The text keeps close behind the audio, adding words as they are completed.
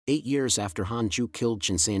8 years after Hanju killed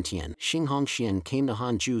Chen Santian, Xing Hongxian came to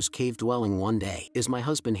Hanju's cave dwelling one day. "Is my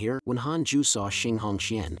husband here?" When Hanju saw Xing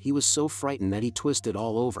Hongxian, he was so frightened that he twisted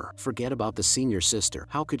all over. Forget about the senior sister.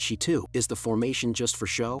 How could she too? Is the formation just for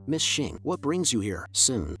show? "Miss Xing, what brings you here?"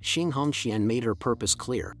 Soon, Xing Hongxian made her purpose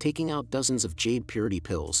clear, taking out dozens of jade purity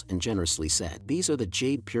pills and generously said, "These are the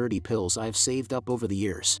jade purity pills I've saved up over the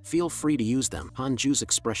years. Feel free to use them." Hanju's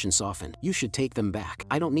expression softened. "You should take them back.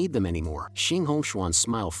 I don't need them anymore." Xing Hongxian's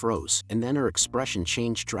smile froze, and then her expression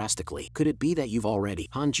changed drastically. "Could it be that you've already?"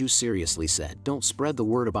 Hanju seriously said, "Don't spread the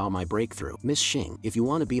word about my breakthrough. Miss Xing, if you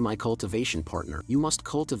want to be my cultivation partner, you must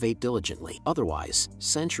cultivate diligently. Otherwise,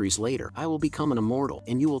 centuries later, I will become an immortal,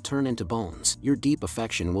 and you will turn into bones. Your deep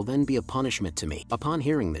affection will then be a punishment to me." Upon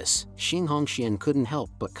hearing this, Xing Hongxian couldn't help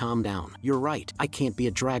but calm down. "You're right. I can't be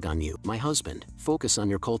a drag on you, my husband. Focus on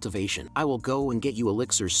your cultivation. I will go and get you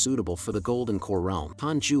elixirs suitable for the Golden Core realm."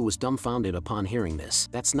 Hanju was dumbfounded upon hearing this.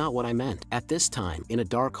 "That's not what I meant." At this time, in a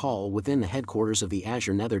dark hall within the headquarters of the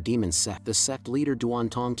Azure Nether Demon sect, the sect leader Duan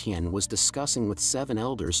Tongtian was discussing with 7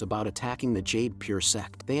 elders about attacking the Jade Pure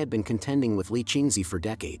sect. They had been contending with Li Qingzi for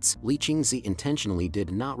decades. Li Qingzi intentionally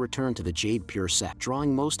did not return to the Jade Pure sect,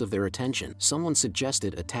 drawing most of their attention. Someone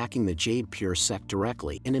suggested attacking the Jade Pure sect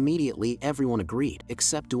directly, and immediately everyone agreed,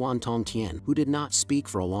 except Duan Tongtian, who did not speak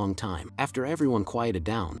for a long time. After everyone quieted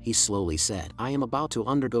down, he slowly said, "I am about to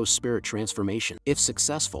undergo spirit transformation. If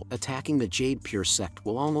successful, attacking the Jade Pure sect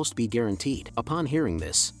will almost be guaranteed." Upon hearing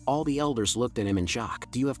this, all the elders looked at him in shock.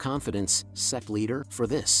 "Do you have confidence, sect leader? For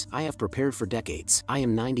this, I have prepared for decades. I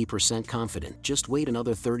am 90% confident. Just wait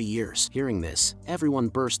another 30 years. Hearing this, everyone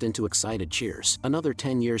burst into excited cheers. Another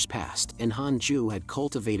 10 years passed, and Hanju had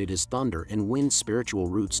cultivated his thunder and wind spiritual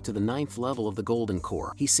roots to the 9th level of the Golden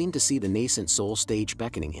Core. He seemed to see the nascent soul stage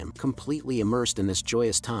beckoning him, completely immersed in this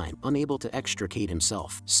joyous time, unable to extricate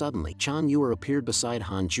himself. Suddenly, Chan Yuer appeared beside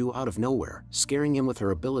Hanju out of nowhere, scaring him with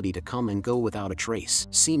her ability to come and go without a trace.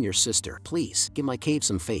 "Senior sister, please, give my cave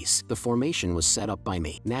some face. The formation was set up by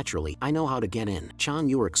me. Naturally, I know how to get in." Chan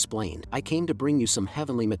Yuer explained, "I came to bring you some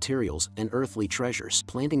heavenly materials and earthly treasures.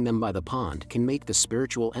 Planting them by the pond can make the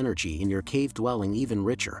spiritual energy in your cave dwelling even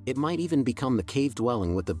richer. It might even become the cave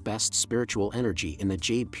dwelling with the best spiritual energy in the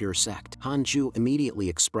Jade Pure sect." Hanju immediately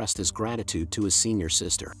expressed his gratitude to his senior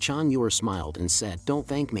sister. Chan Yuer smiled and said, "Don't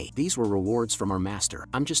thank me. These were rewards from our master.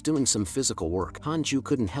 I'm just doing some physical work." Hanju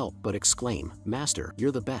couldn't help but exclaim, "Master,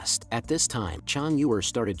 you're the best." At this time, Chan Yuer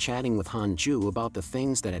started chatting with Hanju about the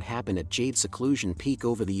things that had happened at Jade Seclusion Peak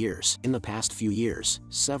over the years. In the past few years,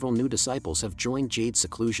 several new disciples have joined Jade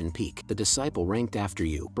Seclusion Peak. The disciple ranked after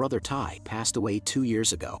you, Brother Tai, passed away 2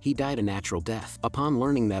 years ago. He died a natural death. Upon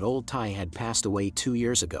learning that old Tai had passed away 2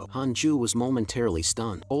 years ago, Hanju was momentarily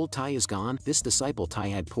stunned. Old Tai is gone? This disciple Tai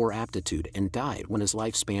had poor aptitude and died when his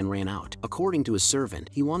lifespan ran out. According to his servant,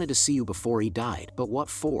 he wanted to see you before he died, but what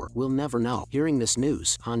for? We'll never know. Hearing this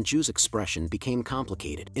news, Hanju's expression became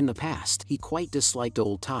complicated. In the past, he quite disliked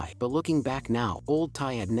old Tai, but looking back now, old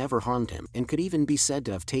Tai had never harmed him and could even be said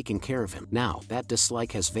to have taken care of him. Now, that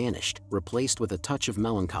dislike has vanished, replaced with a touch of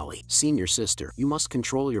melancholy. "Senior sister, you must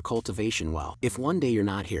control your cultivation well. If one day you're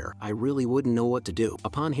not here, I really wouldn't know what to do."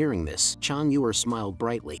 Upon hearing this, Chan Yuer smiled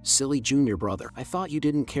brightly. "Silly junior brother, I thought you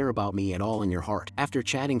didn't care about me at all in your heart." After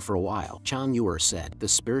chatting for a while, Chan Yuer said, "The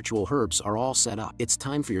spiritual herbs are all set up. It's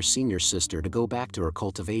time for your senior sister to go back to her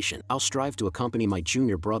cultivation. I'll strive to accompany my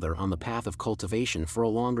junior brother on the path of cultivation for a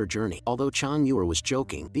longer journey." Although Chan Yuer was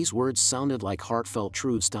joking, these words sounded like heartfelt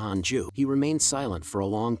truths to Hanju. He remained silent for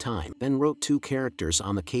a long time, then wrote 2 characters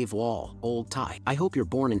on the cave wall. "Old Tai, I hope you're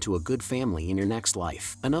born into a good family in your next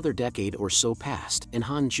life." Another decade or so passed, and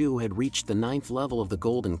Hanju had reached the 9th level of the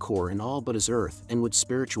Golden Core in all but his earth and wood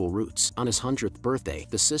spiritual roots. On his 100th birthday,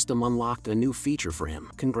 the system unlocked a new feature for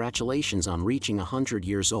him. "Congratulations on reaching 100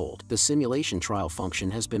 years old. The simulation trial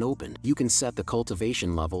function has been opened. You can set the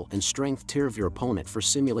cultivation level and strength tier of your opponent for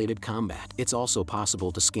simulated combat. It's also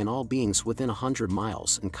possible to scan all beings within 100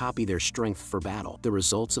 miles and copy their strength for battle. The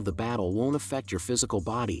results of the battle won't affect your physical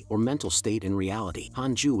body or mental state in reality."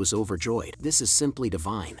 Hanju was overjoyed. "This is simply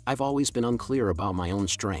divine. I've always been unclear about my own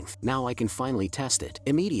strength. Now I can finally test it."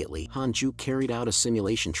 Immediately, Hanju carried out a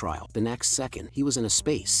simulation trial. The next second, he was in a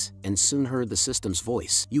space, and soon heard the system's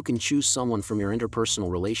voice. "You can choose someone from your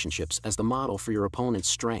interpersonal relationships as the model for your opponent's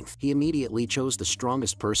strength." He immediately chose the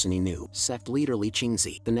strongest person he knew, sect leader Li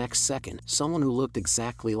Qingzi. The next second, someone who looked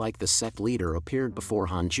exactly like the sect leader appeared before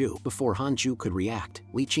Hanju. Before Hanju could react,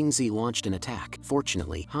 Li Qingzi launched an attack.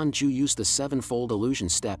 Fortunately, Hanju used the 7-fold illusion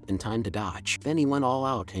step in time to dodge. Then he went all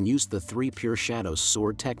out and used the 3 pure shadows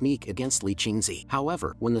sword technique against Li Qingzi.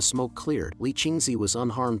 However, when the smoke cleared, Li Qingzi was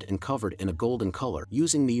unharmed and covered in a golden color.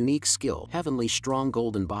 Using the unique skill, heavenly heavenly strong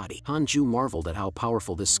golden body. Hanju marveled at how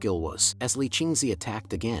powerful this skill was. As Li Qingzi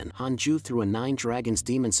attacked again, Hanju threw a 9 dragons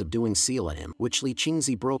demon subduing seal at him, which Li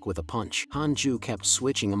Qingzi broke with a punch. Hanju kept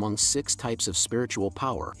switching among 6 types of spiritual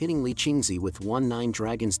power, hitting Li Qingzi with 9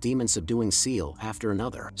 dragons demon subduing seal after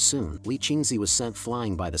another. Soon, Li Qingzi was sent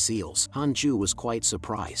flying by the seals. Hanju was quite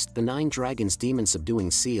surprised. The 9 dragons demon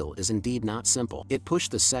subduing seal is indeed not simple. It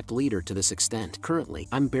pushed the sect leader to this extent. Currently,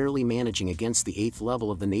 I'm barely managing against the 8th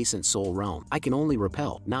level of the nascent soul realm. I can only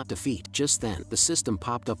repel, not defeat. Just then, the system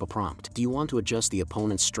popped up a prompt. Do you want to adjust the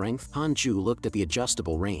opponent's strength? Hanju looked at the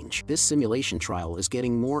adjustable range. This simulation trial is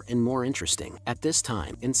getting more and more interesting. At this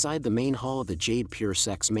time, inside the main hall of the Jade Pure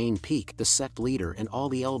Sect's main peak, the sect leader and all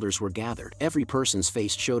the elders were gathered. Every person's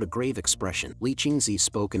face showed a grave expression. Li Qingzi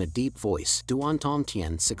spoke in a deep voice. Duan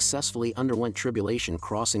Tongtian successfully underwent tribulation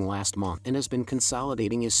crossing last month and has been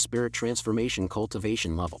consolidating his spirit transformation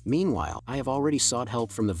cultivation level. Meanwhile, I have already sought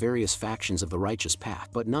help from the various factions of the righteous path,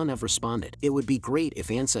 but none have responded. It would be great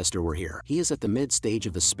if Ancestor were here. He is at the mid-stage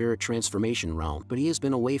of the spirit transformation realm, but he has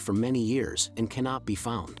been away for many years and cannot be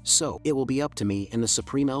found. So, it will be up to me and the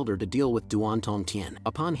Supreme Elder to deal with Duan Tongtian.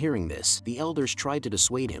 Upon hearing this, the elders tried to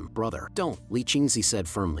dissuade him. Brother, don't, Li Qingzi said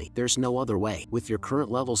firmly. There's no other way. With your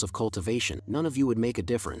current levels of cultivation, none of you would make a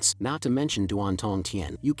difference. Not to mention Duan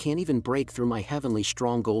Tongtian, you can't even break through my heavenly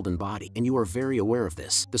strong golden body, and you are very aware of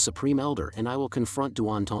this. The Supreme Elder and I will confront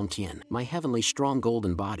Duan Tongtian. My heavenly strong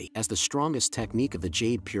golden body, as the strongest technique of the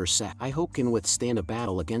Jade Pure Set, I hope can withstand a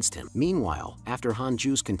battle against him. Meanwhile, after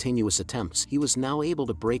Hanju's continuous attempts, he was now able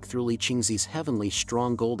to break through Li Qingzi's heavenly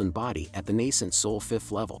strong golden body at the nascent soul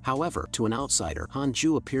 5th level. However, to an outsider,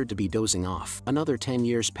 Hanju appeared to be dozing off. Another 10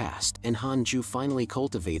 years passed, and Hanju finally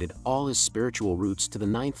cultivated all his spiritual roots to the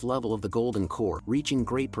 9th level of the golden core, reaching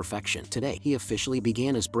great perfection. Today, he officially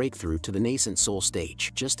began his breakthrough to the nascent soul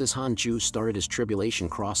stage. Just as Hanju started his tribulation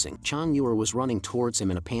crossing, Chang Yuer was running towards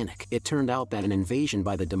him in a panic. It turned out that an invasion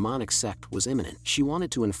by the demonic sect was imminent. She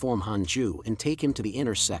wanted to inform Hanju and take him to the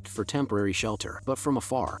inner sect for temporary shelter, but from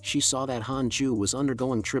afar, she saw that Hanju was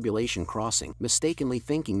undergoing tribulation crossing, mistakenly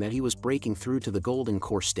thinking that he was breaking through to the golden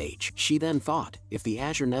core stage. She then thought, if the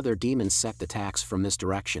Azure Nether Demon sect attacks from this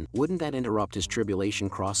direction, wouldn't that interrupt his tribulation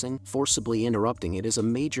crossing? Forcibly interrupting it is a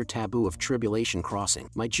major taboo of tribulation crossing.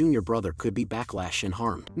 My junior brother could be backlash and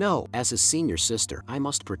harmed. No, as his senior sister, I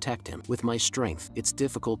must protect him. With my strength, it's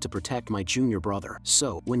difficult to protect my junior brother.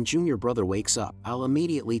 So, when junior brother wakes up, I'll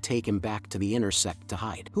immediately take him back to the inner sect to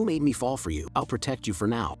hide. Who made me fall for you? I'll protect you for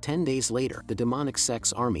now. 10 days later, the demonic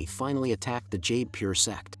sect's army finally attacked the Jade Pure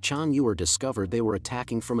sect. Chan Yuer discovered they were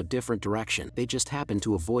attacking from a different direction. They just happened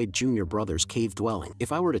to avoid junior brother's cave dwelling.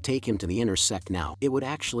 If I were to take him to the inner sect now, it would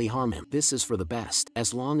actually harm him. This is for the best.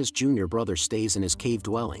 As long as junior brother stays in his cave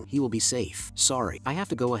dwelling, he will be safe. Sorry, I have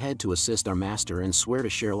to go ahead to assist our master and swear to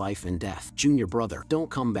share life and death. Junior brother, don't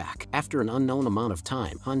come back. After an unknown amount of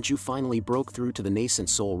time, Hanju finally broke through to the nascent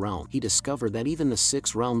soul realm. He discovered that even the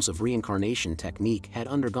 6 realms of reincarnation technique had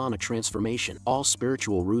undergone a transformation. All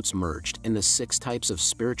spiritual roots merged, and the 6 types of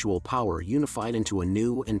spiritual power unified into a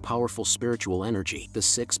new and powerful spiritual energy. The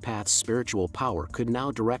 6 paths spiritual power could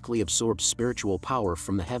now directly absorb spiritual power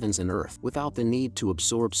from the heavens and earth, without the need to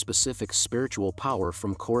absorb specific spiritual power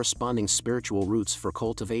from corresponding spiritual roots for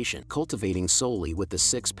cultivation. Cultivating solely with the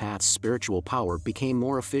 6 paths spiritual power became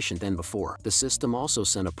more efficient than before. The system also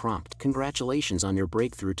sent a prompt. Congratulations on your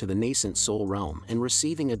breakthrough to the nascent soul realm and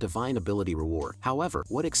receiving a divine ability reward. However,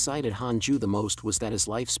 what excited Hanju the most was that his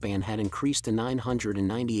lifespan had increased to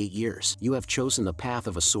 998 years. You have chosen the path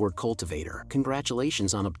of a sword cultivator.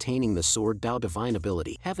 Congratulations on obtaining the Sword Dao divine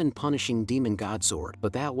ability, Heaven Punishing Demon God Sword.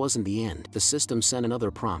 But that wasn't the end. The system sent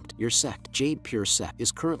another prompt. Your sect, Jade Pure Sect,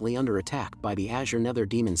 is currently under attack by the Azure Nether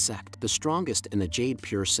Demon Sect. The strongest in the Jade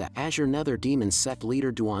Pure Sect, Azure Nether Demon Sect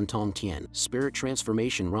leader Duan Tongtian, Spirit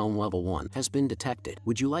Transformation Realm Level 1, has been detected.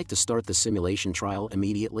 Would you like to start the simulation trial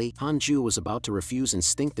immediately? Hanju was about to refuse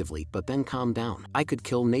instinctively, but then calmed down. I could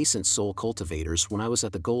kill nascent soul cultivators when I was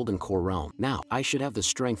at the Golden Core Realm. Now, I should have the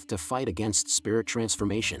strength to fight against spirit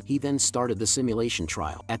transformation. He then started the simulation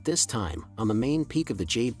trial. At this time, on the main peak of the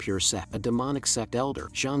Jade Pure Sect, a demonic sect elder,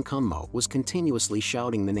 Zhang Kunmo, was continuously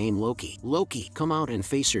shouting the name Loki. Loki, come out and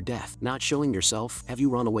face your death. Not showing yourself? Have you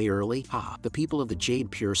run away early? Ha, the people of the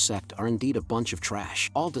Jade Pure Sect are indeed a bunch of trash.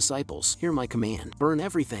 All disciples, hear my command. Burn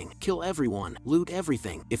everything, kill everyone, loot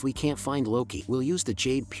everything. If we can't find Loki, we'll use the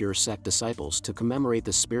Jade Pure Sect disciples to commemorate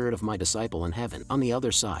the spirit of my disciple in heaven. On the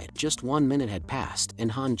other side, just 1 minute had passed,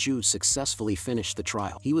 and Hanju successfully finished the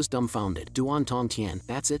trial. He was dumbfounded. Duan Tongtian,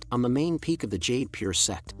 that's it? On the main peak of the Jade Pure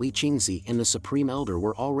Sect, Li Qingzi and the Supreme Elder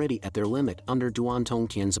were already at their limit under Duan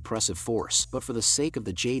Tongtian's oppressive force, but for the sake of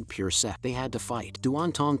the Jade Pure Sect, they had to fight.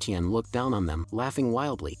 Duan Tongtian looked down on them, laughing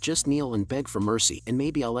wildly. Just kneel and beg for mercy, and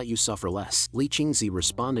maybe I'll let you suffer less. Li Qingzi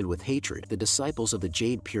responded with hatred. The disciples of the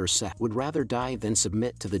Jade Pure sect would rather die than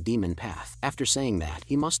submit to the demon path. After saying that,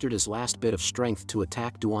 he mustered his last bit of strength to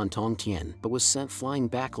attack Duan Tongtian, but was sent flying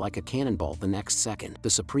back like a cannonball the next second. The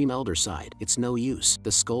Supreme Elder sighed. It's no use.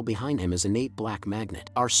 The skull behind him is innate black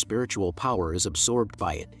magnet. Our spiritual power is absorbed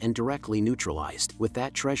by it and directly neutralized. With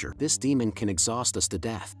that treasure, this demon can exhaust us to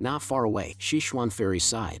death. Not far away, Shishuan Fairy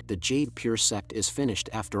sighed. The Jade Pure sect is finished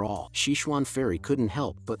after all. Shishuan Fairy couldn't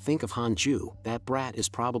help but think of Hanju. That brat is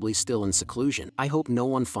probably still in seclusion. I hope no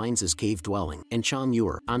one finds his cave dwelling. And Chang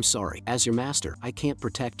Yuer, I'm sorry. As your master, I can't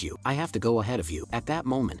protect you. I have to go ahead of you. At that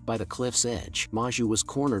moment, by the cliff's edge, Maju was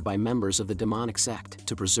cornered by members of the demonic sect.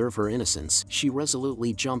 To preserve her innocence, she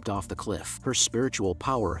resolutely jumped off the cliff. Her spiritual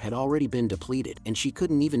power had already been depleted, and she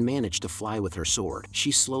couldn't even manage to fly with her sword.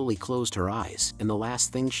 She slowly closed her eyes, and the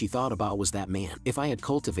last thing she thought about was that man. If I had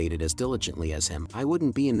cultivated as diligently as him, I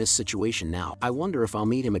wouldn't be in this situation now. I wonder if I'll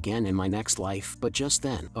meet him again in my next life. But just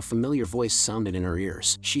then, a familiar voice sounded in her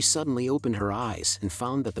ears. She suddenly opened her eyes and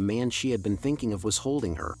found that the man she had been thinking of was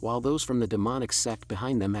holding her, while those from the demonic sect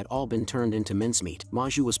behind them had all been turned into mincemeat.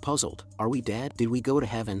 Maju was puzzled. Are we dead? Did we go to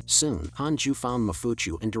heaven? Soon, Hanju found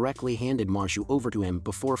Mafuchu and directly handed Maju over to him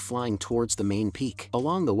before flying towards the main peak.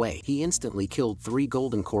 Along the way, he instantly killed 3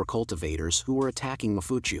 golden core cultivators who were attacking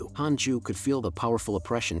Mafuchu. Hanju could feel the powerful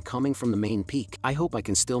oppression coming from the main peak. I hope I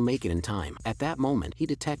can still make it in time. At that moment, he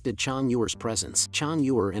detected Chang Yuer's presence. Chang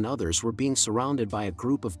Yuer and others were being surrounded by a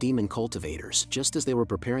group of demon cultivators. Just as they were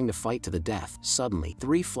preparing to fight to the death, suddenly,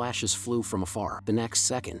 3 flashes flew from afar. The next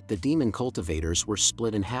second, the demon cultivators were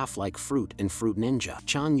split in half like fruit and Fruit Ninja.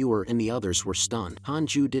 Chang Yuer and the others were stunned.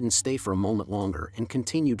 Hanju didn't stay for a moment longer and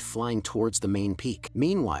continued flying towards the main peak.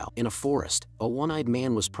 Meanwhile, in a forest, a one-eyed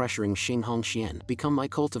man was pressuring Xing Hongxian. Become my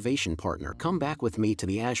cultivation partner. Come back with me to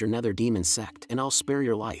the Azure Nether Demon sect, and I'll spare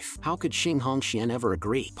your life. How could Xing Hongxian ever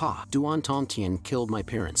agree? Pa, Duan Tongtian killed my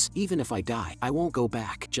parents. Even if I die, I won't go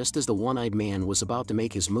back. Just as the one-eyed man was about to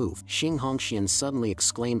make his move, Xing Hongxian suddenly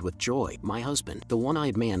exclaimed with joy, my husband. The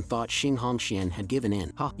one-eyed man thought Xing Hongxian had given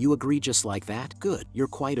in. Ha, you agree just like that? Good, you're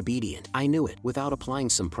quite obedient. I knew it. Without applying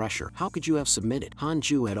some pressure, how could you have submitted?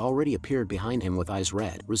 Hanju had already appeared behind him with eyes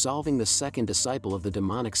red, resolving the second disciple of the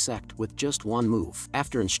demonic sect with just one move.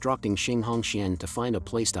 After instructing Xing Hongxian to find a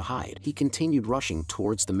place to hide, he continued rushing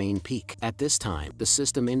towards the main peak. At this time, the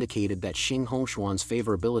system indicated that Xing Hongxian's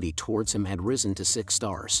favorability towards him had risen to 6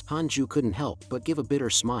 stars. Hanju couldn't help but give a bitter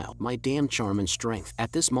smile. My damn charm and strength.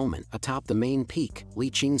 At this moment, atop the main peak, Li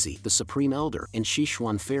Qingzi, the Supreme Elder, and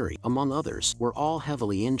Shishuan Fairy, among others, were all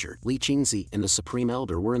heavily injured. Li Qingzi and the Supreme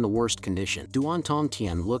Elder were in the worst condition. Duan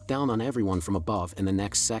Tongtian looked down on everyone from above, and the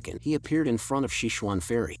next second, he appeared in front of Shishuan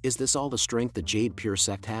Fairy. Is this all the strength the Jade Pure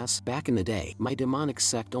sect has? Back in the day, my demonic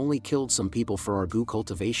sect only killed some people for our goo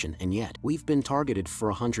cultivation, and yet, we've been targeted for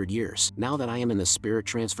 100 years. Now that I am in the spirit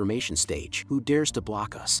transformation stage, who dares to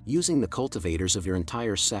block us? Using the cultivators of your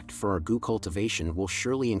entire sect for our goo cultivation will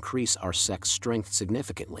surely increase our sect's strength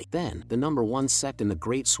significantly. Then, the #1 sect in the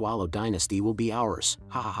Great Swallow Dynasty will be ours.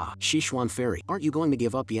 Ha ha ha. Shishuan Fairy, aren't you going to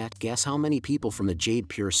give up yet? Guess how many people from the Jade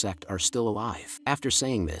Pure sect are still alive? After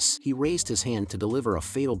saying this, he raised his hand to deliver a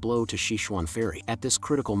fatal blow to Shishuan Fairy. At this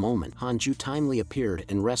critical moment, Hanju timely appeared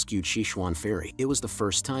and rescued Shishuan Fairy. It was the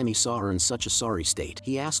first time he saw her in such a sorry state.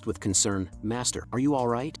 He asked with concern, Master, are you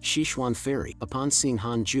alright? Shishuan Fairy, upon seeing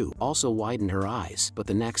Hanju, also widened her eyes, but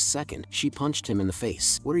the next second, she punched him in the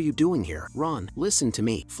face. What are you doing here? Run, listen to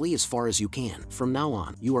me, flee as far as you can. From now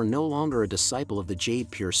on, you are no longer a disciple of the Jade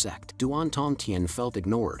Pure sect. Duan Tongtian felt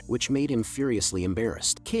ignored, which made him furiously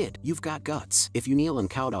embarrassed. Kid, you've got guts. If you kneel and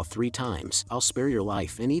kowtow 3 times, I'll spare your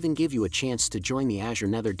life and even give you a chance to join the Azure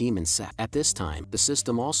Nether Demon sect. At this time, the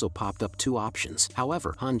system also popped up 2 options.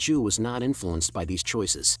 However, Hanju was not influenced by these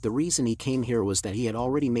choices. The reason he came here was that he had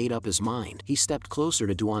already made up his mind. He stepped closer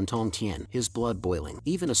to Duan Tongtian, his blood boiling.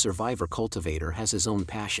 Even a survivor cultivator has his own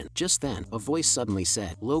passion. Just then, a voice suddenly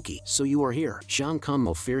said, Loki, so you are here. Zhang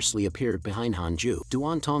Kunmo fiercely appeared behind Hanju.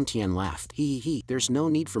 Duan Tongtian laughed. There's no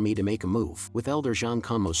need for me to make a move. With Elder Zhang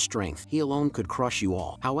Kunmo's strength, he alone could crush you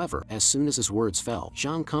all. However, as soon as his words fell,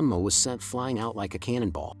 Zhang Kunmo was sent flying out like a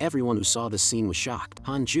cannonball. Everyone who saw this scene was shocked.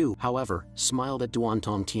 Hanju, however, smiled at Duan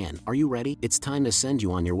Tongtian. Are you ready? It's time to send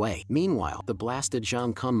you on your way. Meanwhile, the blasted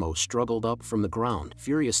Zhang Kunmo struggled up from the ground,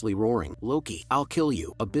 furiously roaring, Loki, I'll kill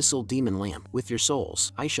you, abyssal demon lamp. With your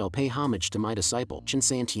souls, I shall pay homage to my disciple,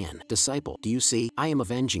 Chinsantian. Disciple, do you see? I am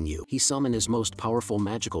avenging you. He summoned his most powerful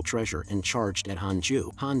magical treasure and charged at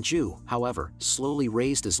Hanju. Hanju, however, slowly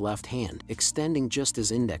raised his left hand, extending just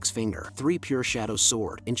his index finger. 3 pure shadow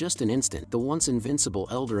sword. In just an instant, the once invincible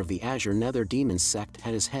elder of the Azure Nether Nether Demon sect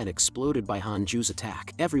had his head exploded by Hanju's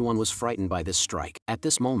attack. Everyone was frightened by this strike. At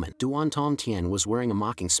this moment, Duan Tongtian was wearing a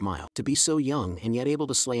mocking smile. To be so young and yet able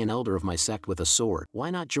to slay an elder of my sect with a sword,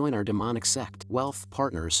 why not join our demonic sect? Wealth,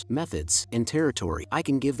 partners, methods, and territory, I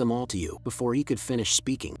can give them all to you. Before he could finish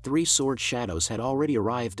speaking, 3 sword shadows had already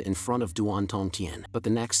arrived in front of Duan Tongtian, but the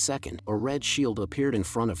next second, a red shield appeared in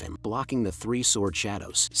front of him, blocking the 3 sword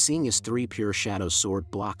shadows. Seeing his 3 pure shadows sword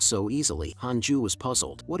blocked so easily, Hanju was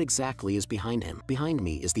puzzled. What exactly is behind him? Behind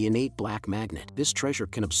me is the innate black magnet. This treasure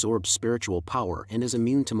can absorb spiritual power and is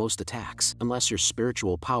immune to most attacks. Unless your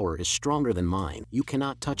spiritual power is stronger than mine, you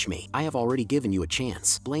cannot touch me. I have already given you a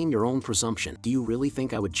chance. Blame your own presumption. Do you really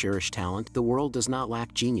think I would cherish talent? The world does not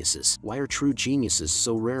lack geniuses. Why are true geniuses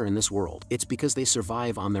so rare in this world? It's because they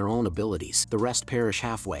survive on their own abilities. The rest perish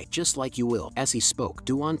halfway, just like you will. As he spoke,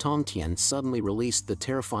 Duan Tongtian suddenly released the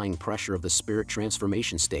terrifying pressure of the spirit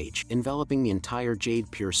transformation stage, enveloping the entire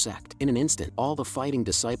Jade Pure sect. In an instant, all the fighting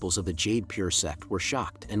disciples of the Jade Pure sect were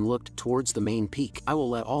shocked and looked towards the main peak. I will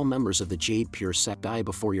let all members of the Jade Pure sect die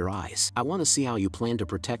before your eyes. I want to see how you plan to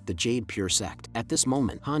protect the Jade Pure sect. At this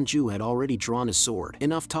moment, Hanju had already drawn his sword.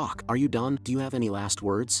 Enough talk. Are you done? Do you have any last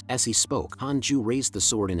words? As he spoke, Hanju raised the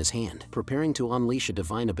sword in his hand, preparing to unleash a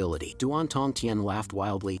divine ability. Duan Tongtian laughed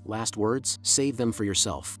wildly. Last words? Save them for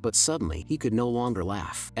yourself. But suddenly, he could no longer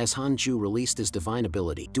laugh. As Hanju released his divine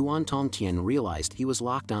ability, Duan Tongtian realized he was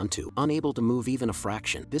locked onto, unable to move even a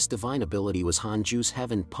fraction. This divine ability was Hanju's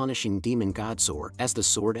heaven-punishing demon god sword. As the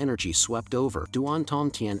sword energy swept over, Duan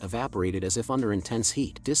Tongtian evaporated as if under intense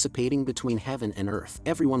heat, dissipating between heaven and earth.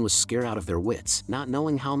 Everyone was scared out of their wits, not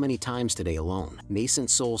knowing how many times today alone. Nascent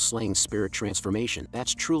soul-slaying spirit transformation.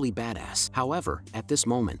 That's truly badass. However, at this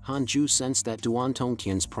moment, Hanju sensed that Duan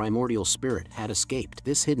Tongtian's primordial spirit had escaped.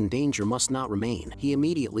 This hidden danger must not remain. He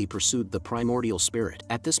immediately pursued the primordial spirit.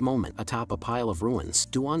 At this moment, atop a pile of ruins,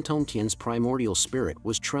 Duan Tongtian's primordial spirit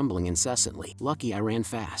was trembling incessantly. Lucky I ran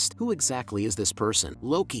fast. Who exactly is this person?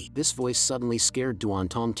 Loki! This voice suddenly scared Duan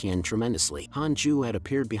Tongtian tremendously. Hanju had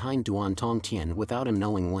appeared behind Duan Tongtian without him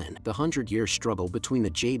knowing when. The 100-year struggle between the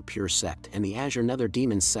Jade Pure sect and the Azure Nether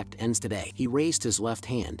Demon sect ends today. He raised his left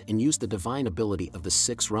hand and used the divine ability of the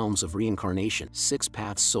 6 realms of reincarnation, 6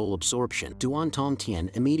 paths soul absorption. Duan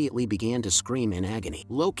Tongtian immediately began to scream in agony.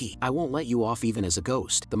 Loki, I won't let you off even as a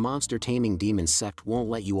ghost. The monster-taming demon sect won't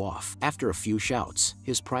let you off. After a few shouts,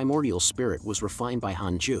 his primordial spirit was refined by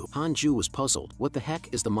Hanju. Hanju was puzzled. What the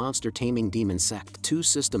heck is the monster-taming demon sect? 2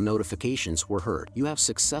 system notifications were heard. You have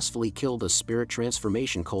successfully killed a spirit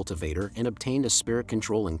transformation cultivator and obtained a spirit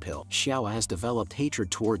controlling pill. Xiao has developed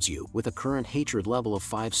hatred towards you, with a current hatred level of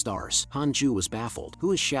 5 stars. Hanju was baffled.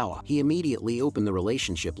 Who is Xiao? He immediately opened the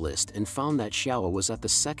relationship list and found that Xiao was at the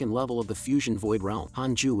 2nd level of the Fusion Void realm.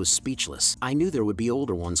 Hanju was speechless. I knew there would be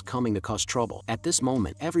older ones coming to cause trouble. At this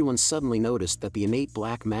moment, everyone suddenly noticed that the innate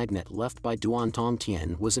black magnet left by Duan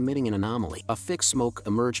Tongtian was emitting an anomaly. A thick smoke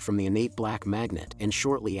emerged from the innate black magnet, and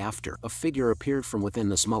shortly after, a figure appeared from within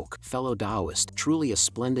the smoke. Fellow Taoist, truly a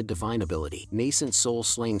splendid divine ability. Nascent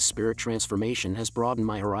soul-slaying spirit transformation has broadened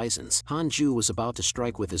my horizons. Hanju was about to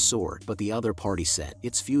strike with his sword, but the other party said,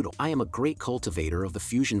 it's futile. I am a great cultivator of the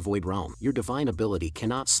Fusion Void realm. Your divine ability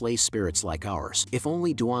cannot slay spirits like ours. If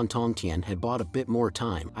only Duan Tongtian had bought a bit more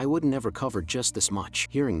time, I would never covered just this much.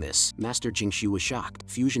 Hearing this, Master Jingxu was shocked.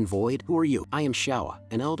 Fusion Void? Who are you? I am Xiao,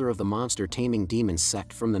 an elder of the monster-taming demon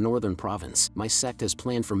sect from the northern province. My sect has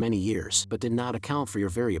planned for many years, but did not account for your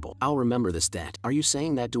variable. I'll remember this debt. Are you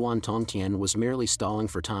saying that Duan Tongtian was merely stalling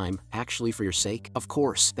for time, actually for your sake? Of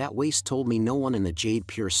course, that waste told me no one in the Jade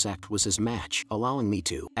Pure sect was his match, allowing me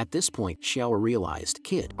to. At this point, Xiao realized,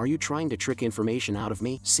 kid, are you trying to trick information out of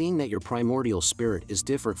me? Seeing that your primordial spirit is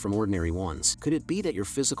different from ordinary ones, could it be that your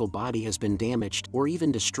physical body has been damaged or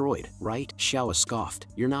even destroyed, right? Xiao scoffed.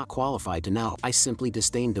 You're not qualified to know. I simply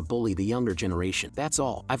disdain to bully the younger generation. That's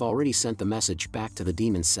all. I've already sent the message back to the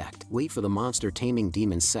demon sect. Wait for the monster-taming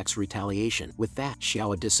demon sect's retaliation. With that,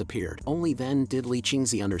 Xiao disappeared. Only then did Li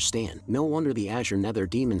Qingzi understand. No wonder the Azure Nether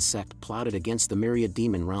Demon sect plotted against the Myriad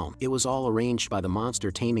Demon realm. It was all arranged by the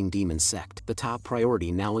monster-taming demon sect. The top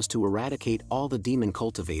priority now is to eradicate all the demon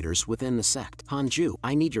cultivators within the sect. Hanju,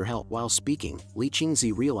 I need your help. While speaking, Li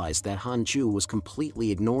Qingzi realized that Hanju was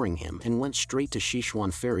completely ignoring him and went straight to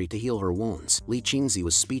Sichuan Fairy to heal her wounds. Li Qingzi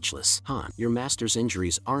was speechless. Han, your master's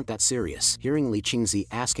injuries aren't that serious. Hearing Li Qingzi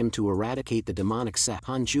ask him to eradicate the demonic sect,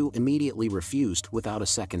 Hanju immediately refused without a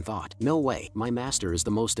second thought. No way, my master is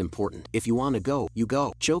the most important. If you want to go, you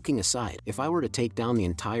go. Joking aside, if I were to take down the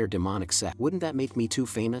entire demonic sect, wouldn't that make me too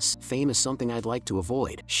famous? Fame is something I'd like to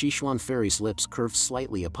avoid. Sichuan Fairy's lips curved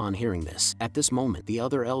slightly upon hearing this. At this moment, the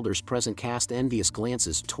other elders present cast envious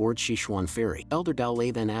glances towards Sichuan Fairy. Elder Dao delay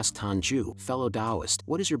then asked Hanju, fellow Taoist,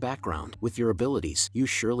 what is your background? With your abilities, you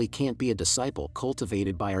surely can't be a disciple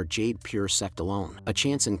cultivated by our Jade Pure sect alone. A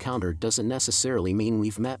chance encounter doesn't necessarily mean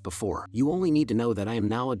we've met before. You only need to know that I am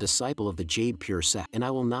now a disciple of the Jade Pure sect, and I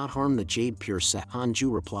will not harm the Jade Pure sect,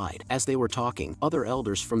 Hanju replied. As they were talking, other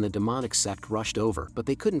elders from the demonic sect rushed over, but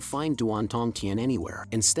they couldn't find Duan Tongtian anywhere.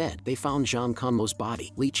 Instead, they found Zhang Kunmo's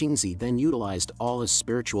body. Li Qingzi then utilized all his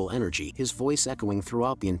spiritual energy, his voice echoing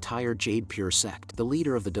throughout the entire Jade Pure sect. The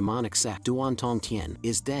leader of the demonic sect, Duan Tongtian,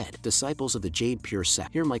 is dead. Disciples of the Jade Pure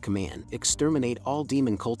sect, hear my command. Exterminate all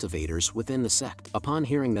demon cultivators within the sect. Upon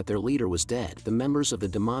hearing that their leader was dead, the members of the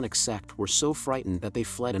demonic sect were so frightened that they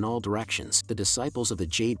fled in all directions. The disciples of the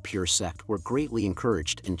Jade Pure sect were greatly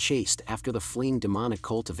encouraged and chased after the fleeing demonic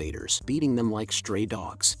cultivators, beating them like stray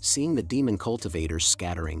dogs. Seeing the demon cultivators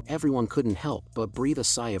scattering, everyone couldn't help but breathe a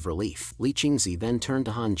sigh of relief. Li Qingzi then turned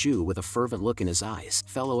to Hanju with a fervent look in his eyes.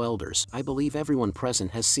 Fellow elders, I believe everyone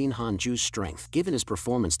present has seen Hanju's strength. Given his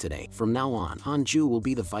performance today, from now on, Hanju will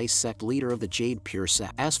be the vice sect leader of the Jade Pure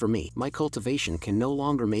sect. As for me, my cultivation can no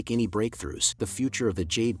longer make any breakthroughs. The future of the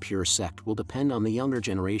Jade Pure sect will depend on the younger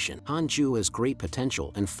generation. Hanju has great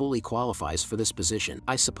potential and fully qualifies for this position.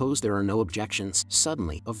 I suppose there are no objections.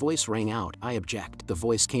 Suddenly, a voice rang out. I object. The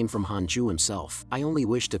voice came from Hanju himself. I only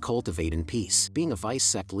wish to cultivate in peace. Being a vice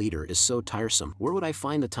sect leader is so tiresome. Where would I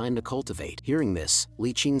find the time to cultivate? Hearing this,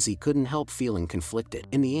 Li Qingzi couldn't help feeling conflicted.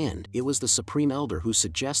 In the end, it was the Supreme Elder who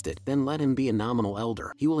suggested, then let him be a nominal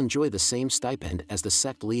elder. He will enjoy the same stipend as the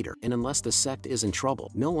sect leader, and unless the sect is in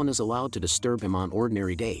trouble, no one is allowed to disturb him on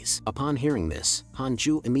ordinary days. Upon hearing this,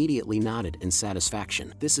 Hanju immediately nodded in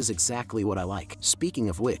satisfaction. This is exactly what I like. Speaking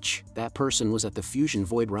of which, that person was at the Fusion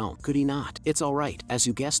Void Realm, could he not? It's alright. As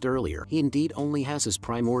you guessed earlier, he indeed only has his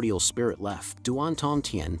primordial spirit left. Duan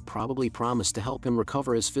Tongtian probably promised to help him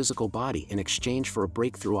recover his physical body in exchange for a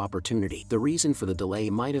breakthrough opportunity. The reason for the delay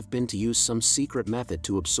might have been to use some secret method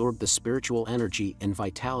to absorb the spiritual energy and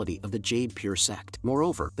vitality of the Jade Pure sect.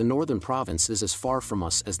 Moreover, the northern province is as far from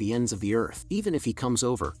us as the ends of the earth. Even if he comes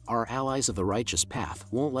over, our allies of the righteous path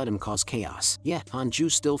won't let him cause chaos. Yet,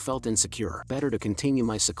 Hanju still felt insecure. Better to continue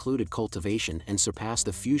my secluded cultivation and surpass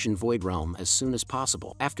the Fusion Void Realm as soon as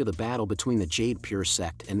possible. After the battle between the Jade Pure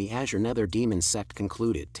sect and the Azure Nether Demon sect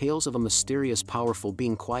concluded, tales of a mysterious powerful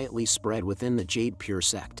being quietly spread within the Jade Pure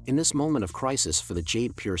sect. In this moment of crisis for the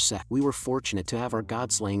Jade Pure sect, we were fortunate to have our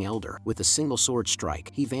god-slaying elder. With a single sword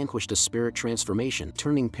strike, he vanquished a spirit transformation,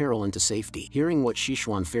 turning peril into safety. Hearing what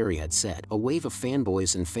Sichuan Fairy had said, a wave of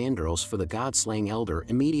fanboys and fangirls for the god-slaying elder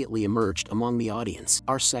immediately emerged among the audience.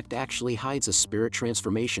 Our sect actually hides a spirit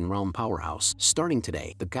transformation realm powerhouse. Starting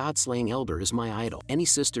today, the god-slaying elder is my idol. Any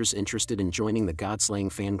sisters interested in joining the god-slaying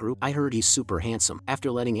fan group? I heard he's super handsome.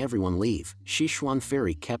 After letting everyone leave, Sichuan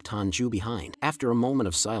Fairy kept Hanju behind. After a moment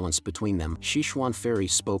of silence between them, Sichuan Fairy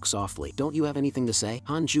spoke softly. Don't you have anything to say?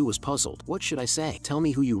 Hanju was puzzled. What should I say? Tell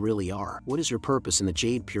me who you really are. What is your purpose in the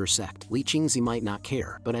Jade Pure sect? Li Qingzi might not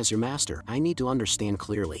care, but as your master, I need to understand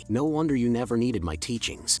clearly. No wonder you never needed my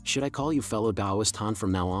teachings. Should I call you fellow Taoist Han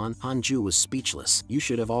from now on? Hanju was speechless. You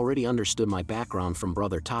should have already understood my background from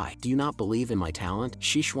Brother Tai. Do you not believe in my talent?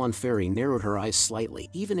 Sichuan Fairy narrowed her eyes slightly.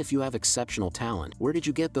 Even if you have exceptional talent, where did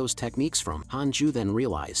you get those techniques from? Hanju then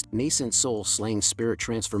realized, nascent soul-slaying spirit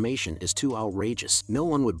transformation is too outrageous. No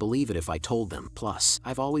one would believe it if I told them. Plus,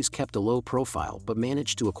 I've always kept a low profile but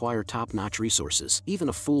managed to acquire top-notch resources. Even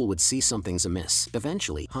a fool would see something's amiss.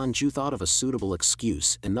 Eventually, Hanju thought of a suitable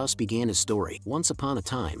excuse and thus began his story. Once upon a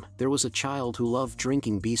time, there was a child who loved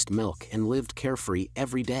drinking beast milk and lived carefree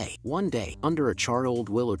every day. One day, under a charred old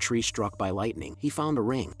willow tree struck by lightning, he found a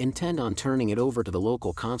ring, intent on turning it over to the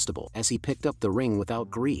local constable. As he picked up the ring without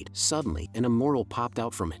greed, suddenly, an immortal popped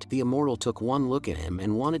out from it. The immortal took one look at him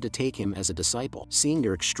and wanted to take him as a disciple. Seeing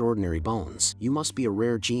your extraordinary bones, you must be a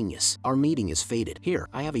rare genius. Our meeting is fated. Here,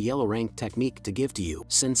 I have a yellow rank technique to give to you.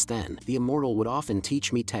 Since then, the immortal would often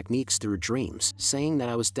teach me techniques through dreams, saying that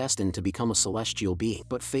I was destined to become a celestial being.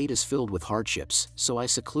 But fate is filled with hardships, so I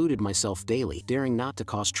secluded myself daily, daring not to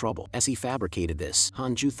cause trouble. As he fabricated this,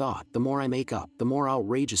 Hanju thought, the more I make up, the more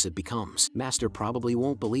outrageous it becomes. Master probably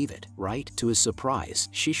won't believe it, right? To his surprise,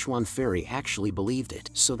 Sichuan Fairy actually believed it.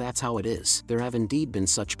 So that's how it is. There have indeed been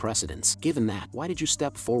such precedents. Given that, why did you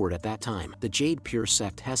step forward at that time? The Jade Pure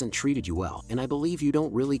sect hasn't treated you well, and I believe you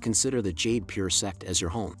don't really consider the Jade Pure sect as your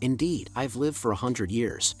home. Indeed, I've lived for 100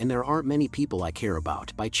 years, and there aren't many people I care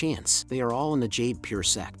about. By chance, they are all in the Jade Pure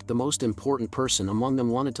sect. The most important person among them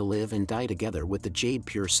wanted to live and die together with the Jade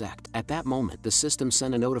Pure sect. At that moment, the system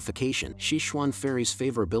sent a notification. Sichuan Fairy's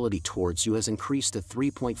favorability towards you has increased to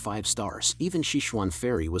 3.5 stars. Even Sichuan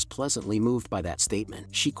Fairy was pleasantly moved by that statement.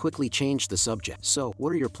 She quickly changed the subject. So,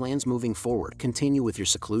 what are your plans moving moving forward, continue with your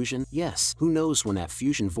seclusion? Yes. Who knows when that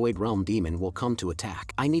fusion void realm demon will come to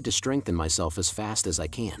attack. I need to strengthen myself as fast as I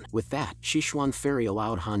can. With that, Sichuan Fairy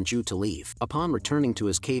allowed Hanju to leave. Upon returning to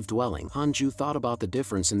his cave dwelling, Hanju thought about the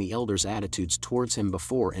difference in the elders' attitudes towards him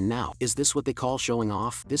before and now. Is this what they call showing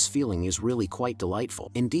off? This feeling is really quite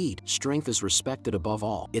delightful. Indeed, strength is respected above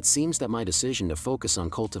all. It seems that my decision to focus on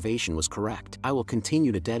cultivation was correct. I will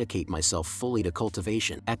continue to dedicate myself fully to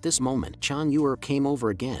cultivation. At this moment, Chan Yuer came over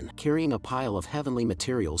again, carrying a pile of heavenly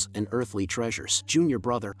materials and earthly treasures. Junior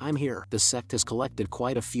brother, I'm here. The sect has collected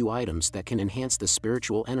quite a few items that can enhance the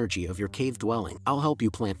spiritual energy of your cave dwelling. I'll help you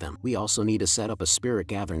plant them. We also need to set up a spirit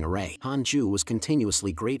gathering array. Hanju was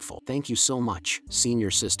continuously grateful. Thank you so much,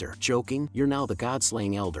 senior sister. Joking? You're now the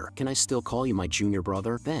god-slaying elder. Can I still call you my junior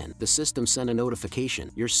brother? Then, the system sent a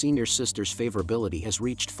notification. Your senior sister's favorability has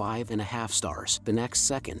reached 5.5 stars. The next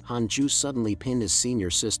second, Hanju suddenly pinned his senior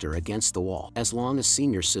sister against the wall. As long as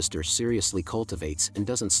senior sister seriously cultivates and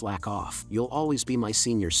doesn't slack off, you'll always be my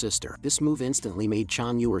senior sister. This move instantly made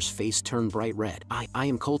Chan Yuer's face turn bright red. I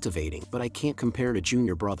am cultivating, but I can't compare to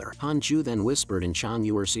junior brother. Hanju then whispered in Chan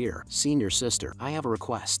Yuer's ear, senior sister, I have a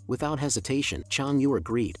request. Without hesitation, Chan Yuer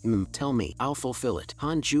agreed. Tell me, I'll fulfill it.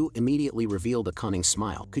 Hanju immediately revealed a cunning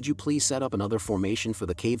smile. Could you please set up another formation for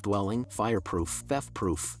the cave dwelling? Fireproof,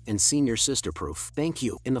 theft-proof, and senior sister-proof. Thank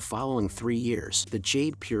you. In the following 3 years, the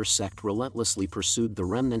Jade Pure sect relentlessly pursued the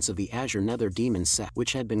remnants of the Azure Nether Demon sect,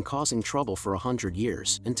 which had been causing trouble for 100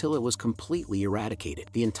 years, until it was completely eradicated.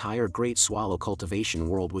 The entire Great Swallow cultivation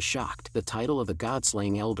world was shocked. The title of the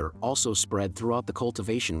God-slaying elder also spread throughout the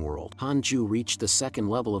cultivation world. Hanju reached the second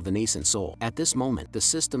level of the nascent soul. At this moment, the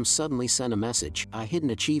system suddenly sent a message. A hidden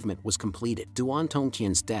achievement was completed. Duan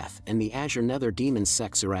Tongtian's death and the Azure Nether Demon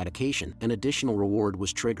sect's eradication, an additional reward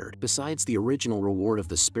was triggered. Besides the original reward of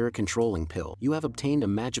the spirit controlling pill, you have obtained a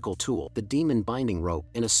magical tool, the demon binding rope,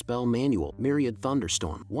 and a spell manual, Myriad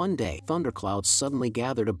Thunderstorm. One day, thunderclouds suddenly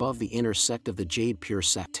gathered above the inner sect of the Jade Pure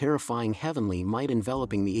sect, terrifying heavenly might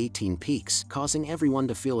enveloping the 18 peaks, causing everyone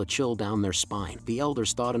to feel a chill down their spine. The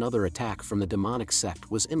elders thought another attack from the demonic sect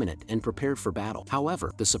was imminent and prepared for battle.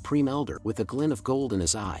 However, the Supreme Elder, with a glint of gold in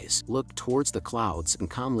his eyes, looked towards the clouds and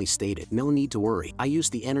calmly stated, no need to worry. I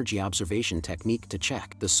used the energy observation technique to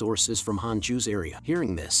check. The source is from Hanju's area.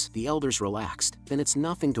 Hearing this, the elders relaxed. Then it's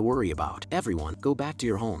nothing to worry about. Everyone, go back to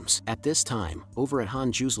your homes. At this time, over at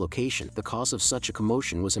Hanju's location, the cause of such a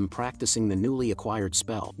commotion was him practicing the newly acquired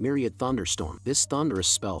spell, Myriad Thunderstorm. This thunderous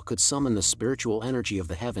spell could summon the spiritual energy of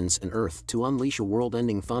the heavens and earth to unleash a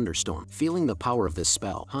world-ending thunderstorm. Feeling the power of this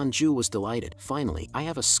spell, Hanju was delighted. Finally, I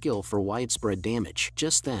have a skill for widespread damage.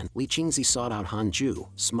 Just then, Li Qingzi sought out Hanju,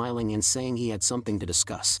 smiling and saying he had something to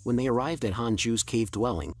discuss. When they arrived at Hanju's cave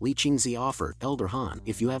dwelling, Li Qingzi offered, Elder Han,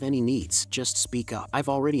 if you have any needs, just speak up. I've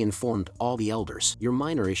already informed all the elders. Your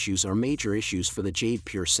minor issues are major issues for the Jade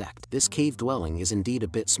Pure sect. This cave dwelling is indeed a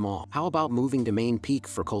bit small. How about moving to main peak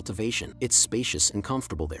for cultivation? It's spacious and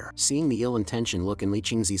comfortable there. Seeing the ill-intention look in Li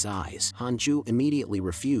Qingzi's eyes, Hanju immediately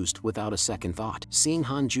refused without a second thought. Seeing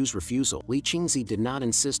Hanju's refusal, Li Qingzi did not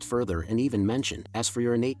insist further and even mentioned, as for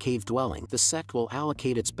your innate cave dwelling, the sect will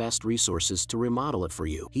allocate its best resources to remodel it for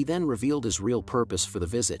you. He then revealed his real purpose for the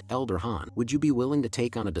visit. Elder Han, would you be willing to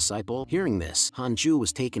take on a disciple? Hearing this, Hanju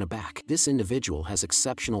was taken aback. This individual has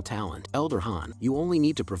exceptional talent. Elder Han, you only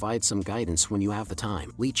need to provide some guidance when you have the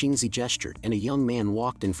time. Li Qingzi gestured, and a young man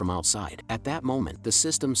walked in from outside. At that moment, the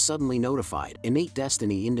system suddenly notified, innate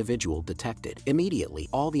destiny individual detected. Immediately,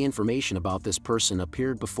 all the information about this person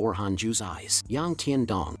appeared before Hanju's eyes. Yang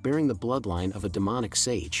Tiandong, bearing the bloodline of a demonic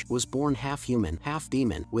sage, was born half human, half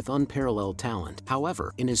demon, with unparalleled talent.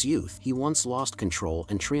 However, in his youth, he once lost control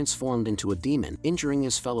and transformed into a demon, injuring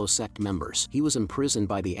his fellow sect members. He was imprisoned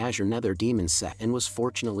by the Azure Nether Demon sect and was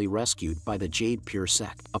fortunately rescued by the Jade Pure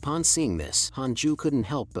sect. Upon seeing this, Hanju couldn't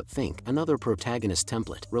help but think, another protagonist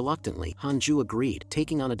template. Reluctantly, Hanju agreed.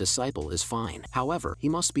 Taking on a disciple is fine. However, he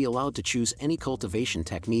must be allowed to choose any cultivation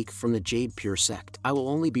technique from the Jade Pure sect. I will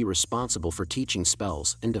only be responsible for teaching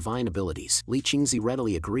spells and divine abilities. Li Qingzi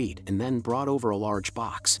readily agreed and then brought over a large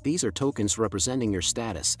box. These are tokens representing your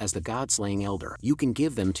status as the God-slaying elder. You can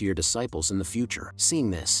give them to your disciples in the future.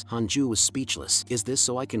 Seeing this, Hanju was speechless. Is this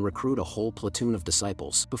so I can recruit a whole platoon of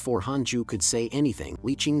disciples? Before Hanju could say anything,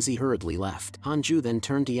 Li Qingzi hurriedly left. Hanju then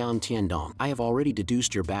turned to Yang Tiandong. I have already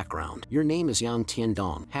deduced your background. Your name is Yang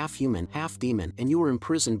Tiandong, half human, half demon, and you were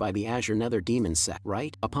imprisoned by the Azure Nether Demon sect,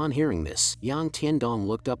 right? Upon hearing this, Yang Tiandong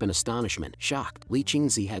looked up in astonishment, shocked. Li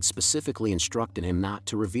Qingzi had specifically instructed him not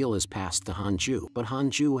to reveal his past to Hanju, but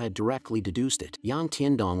Hanju had directly deduced it. Yang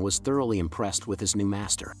Tiandong was thoroughly impressed with his new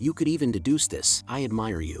master. You could even deduce this. I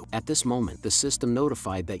admire you. At this moment, the system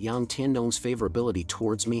notified that Yang Tiandong's favorability ability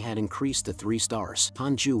towards me had increased to 3 stars.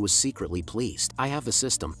 Hanju was secretly pleased. I have the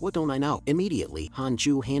system. What don't I know? Immediately,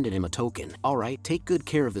 Hanju handed him a token. Alright, take good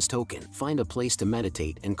care of this token. Find a place to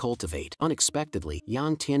meditate and cultivate. Unexpectedly,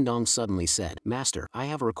 Yang Tiandong suddenly said, Master, I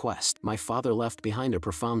have a request. My father left behind a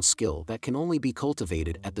profound skill that can only be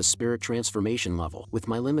cultivated at the spirit transformation level. With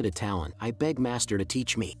my limited talent, I beg Master to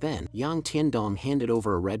teach me. Then, Yang Tiandong handed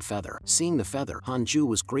over a red feather. Seeing the feather, Hanju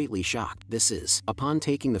was greatly shocked. This is. Upon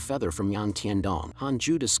taking the feather from Yang Tiandong,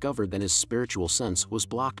 Hanju discovered that his spiritual sense was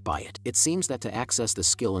blocked by it. It seems that to access the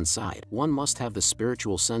skill inside, one must have the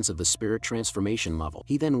spiritual sense of the spirit transformation level.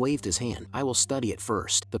 He then waved his hand. I will study it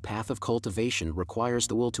first. The path of cultivation requires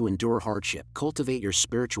the will to endure hardship. Cultivate your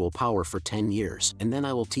spiritual power for 10 years, and then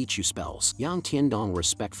I will teach you spells. Yang Tiandong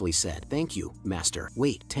respectfully said, Thank you, Master.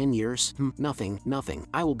 Wait, 10 years? Nothing.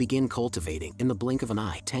 I will begin cultivating. In the blink of an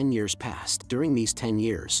eye, 10 years passed. During these 10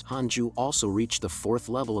 years, Hanju also reached the 4th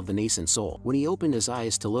level of the nascent soul. When he opened his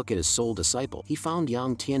eyes to look at his soul disciple, he found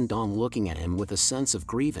Yang Tiandong looking at him with a sense of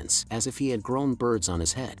grievance, as if he had grown birds on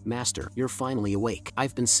his head. Master, you're finally awake.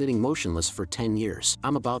 I've been sitting motionless for 10 years.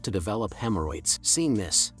 I'm about to develop hemorrhoids. Seeing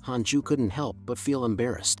this, Hanju couldn't help but feel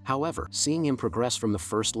embarrassed. However, seeing him progress from the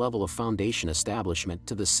 1st level of foundation establishment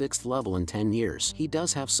to the 6th level in 10 years, he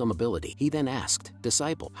does have some ability. He then asked,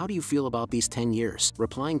 Disciple, how do you feel about these 10 years?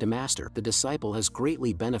 Replying to Master, the disciple has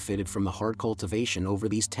greatly benefited from the hard cultivation over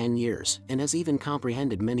these 10 years, and has even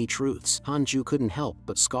comprehended many truths. Hanju couldn't help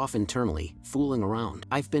but scoff internally, fooling around.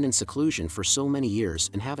 I've been in seclusion for so many years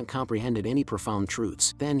and haven't comprehended any profound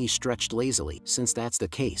truths. Then he stretched lazily. Since that's the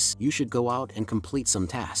case, you should go out and complete some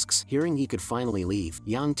tasks. Hearing he could finally leave,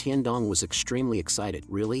 Yang Tiandong was extremely excited.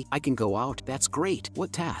 Really? I can go out? That's great.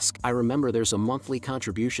 What task? I remember there's a monthly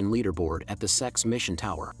contribution leaderboard at the Sex Mission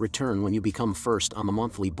Tower. Return when you become first on the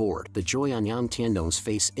monthly board. The joy on Yang Tiandong's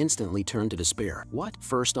face instantly turned to despair. What?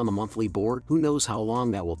 First on the monthly board? Who knows how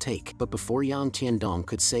long that will take? But before Yang Tiandong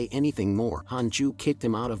could say anything more, Hanju kicked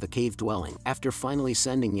him out of the cave dwelling. After finally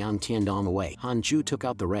sending Yang Tiandong away, Hanju took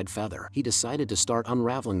out the red feather. He decided to start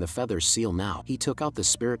unraveling the feather's seal now. He took out the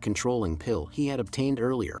spirit controlling pill he had obtained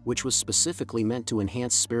earlier, which was specifically meant to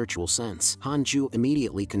enhance spiritual sense. Hanju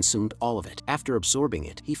immediately consumed all of it. After absorbing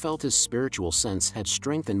it, he felt his spiritual sense had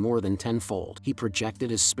strengthened more than tenfold. He projected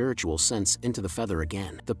his spiritual sense into the feather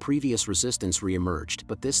again. The previous resistance re-emerged,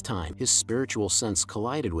 but this time, his spiritual sense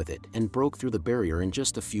collided with it and broke through the barrier in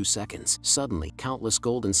just a few seconds. Suddenly, countless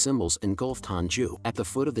golden symbols engulfed Hanju. At the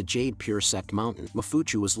foot of the Jade Pure Sect mountain,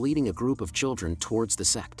 Mafuchu was leading a group of children towards the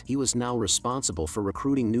sect. He was now responsible for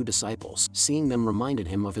recruiting new disciples. Seeing them reminded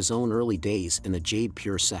him of his own early days in the Jade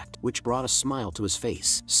Pure Sect, which brought a smile to his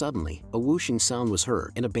face. Suddenly, a whooshing sound was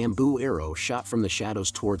heard, and a bamboo arrow shot from the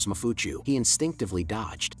shadows towards Mafuchu. He instinctively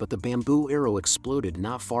dodged, but the bamboo arrow exploded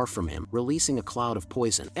not far from him, releasing a cloud of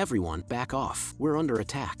poison. Everyone, back off. We're under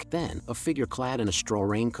attack. Then, a figure clad in a straw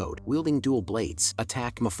raincoat, wielding dual blades,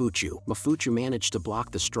 attacked Mafuchu. Mafuchu managed to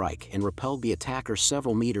block the strike and repelled the attacker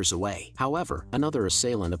several meters away. However, another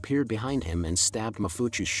assailant appeared behind him and stabbed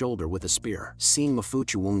Mafuchu's shoulder with a spear. Seeing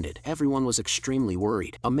Mafuchu wounded, everyone was extremely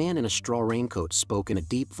worried. A man in a straw raincoat spoke in a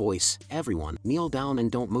deep voice, Everyone, kneel down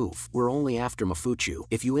and don't move. We're only after Mafuchu.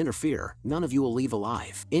 If you interfere, none of you will leave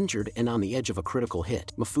alive. Injured and on the edge of a critical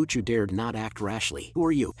hit, Mafuchu dared not act rashly. Who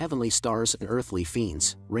are you? Heavenly stars and earthly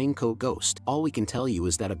fiends. Raincoat ghost. All we can tell you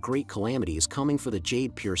is that a great calamity is coming for the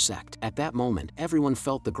Jade Pure Sect. At that moment, everyone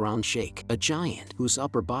felt the ground shake. A giant, whose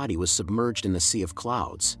upper body was submerged in the sea of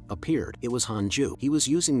clouds, appeared. It was Hanju. He was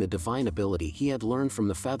using the divine ability he had learned from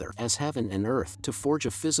the feather, as heaven and earth, to forge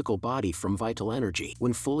a physical body from vital energy.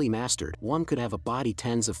 When fully mastered, one could have a body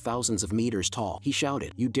tens of thousands of meters tall. He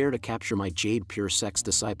shouted, You dare to capture my Jade Pure Sect's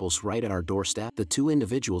disciples right at our doorstep? The two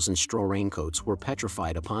individuals in straw raincoats were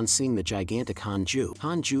petrified upon seeing the gigantic Hanju.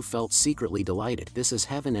 Hanju felt secretly delighted. This is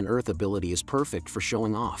heaven and earth ability is perfect for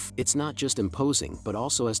showing off. It's not just imposing, but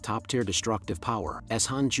also has top-tier destructive power. As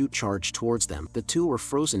Hanju charged towards them, the two were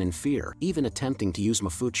frozen in fear, even attempting to use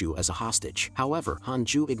Mafuchu as a hostage. However,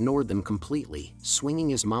 Hanju ignored them completely, swinging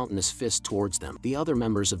his mountainous fist towards them. The other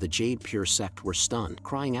members of the Jade Pure Sect were stunned,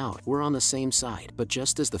 crying out, We're on the same side. But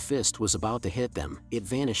just as the fist was about to hit them, it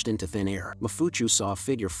vanished into thin air. Mafuchu saw a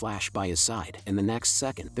figure flash by his side, and the next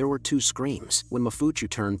second, there were two screams. When Mafuchu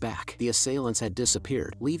turned back, the assailants had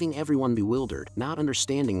disappeared, leaving everyone bewildered, not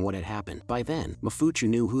understanding what had happened. By then, Mafuchu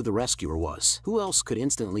knew who the rescuer was. Who else could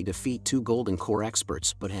instantly defeat two golden core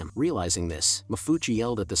experts but him? Realizing this, Mafuchu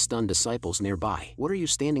yelled at the stunned disciples nearby, What are you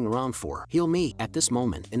standing around for? Heal me! At this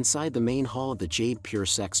moment, inside the main hall of the Jade Pure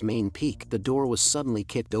Sect's main peak, the door was suddenly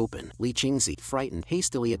kicked open. Li Qingzi, frightened,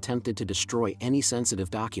 hastily attempted to destroy any sensitive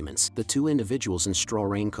documents. The two individuals in straw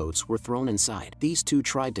raincoats were thrown inside. These two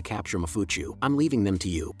tried to capture capture Mafuchu. I'm leaving them to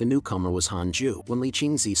you. The newcomer was Hanju. When Li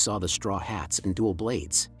Qingzi saw the straw hats and dual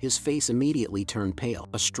blades, his face immediately turned pale.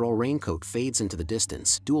 A straw raincoat fades into the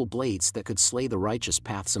distance. Dual blades that could slay the righteous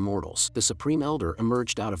path's immortals. The Supreme Elder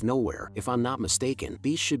emerged out of nowhere. If I'm not mistaken,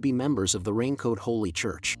 these should be members of the Raincoat Holy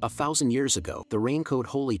Church. 1,000 years ago, the Raincoat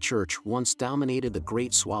Holy Church once dominated the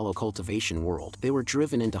Great Swallow cultivation world. They were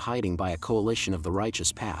driven into hiding by a coalition of the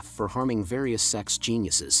righteous path for harming various sects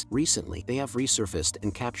geniuses. Recently, they have resurfaced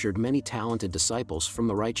and captured many talented disciples from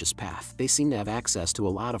the righteous path. They seem to have access to a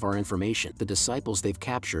lot of our information. The disciples they've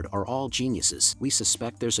captured are all geniuses. We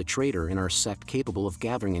suspect there's a traitor in our sect capable of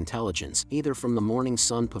gathering intelligence, either from the Morning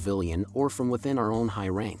Sun Pavilion or from within our own high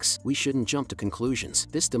ranks. We shouldn't jump to conclusions.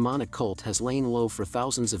 This demonic cult has lain low for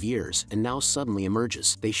thousands of years and now suddenly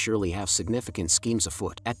emerges. They surely have significant schemes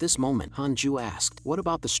afoot. At this moment, Hanju asked, what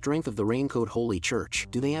about the strength of the Raincoat Holy Church?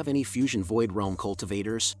 Do they have any fusion void realm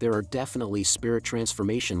cultivators? There are definitely spirit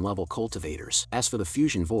transformation level cultivators. As for the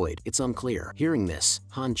fusion void, it's unclear. Hearing this,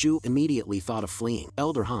 Hanju immediately thought of fleeing.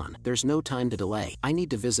 Elder Han, there's no time to delay. I need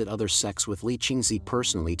to visit other sects with Li Qingzi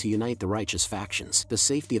personally to unite the righteous factions. The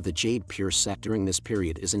safety of the Jade Pure sect during this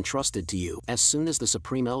period is entrusted to you. As soon as the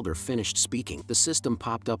Supreme Elder finished speaking, the system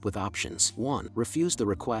popped up with options. 1. Refuse the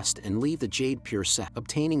request and leave the Jade Pure sect,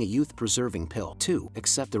 obtaining a youth-preserving pill. 2.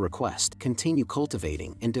 Accept the request, continue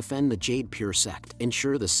cultivating, and defend the Jade Pure sect.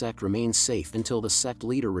 Ensure the sect remains safe until the sect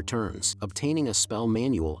leader returns, obtaining a spell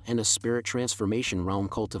manual and a spirit transformation realm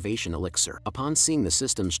cultivation elixir. Upon seeing the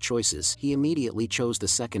system's choices, he immediately chose the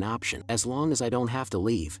second option. As long as I don't have to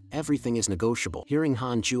leave, everything is negotiable. Hearing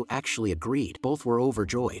Hanju actually agreed, both were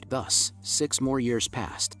overjoyed. Thus, 6 more years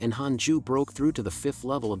passed, and Hanju broke through to the 5th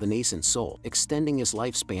level of the nascent soul, extending his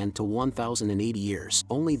lifespan to 1,080 years.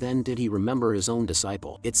 Only then did he remember his own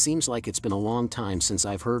disciple. It seems like it's been a long time since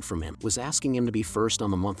I've heard from him. Was asking him to be first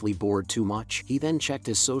on the monthly board too much? He then checked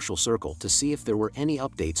his social circle to see if there were any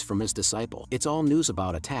updates from his disciple. It's all news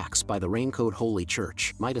about attacks by the Raincoat Holy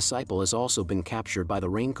Church. My disciple has also been captured by the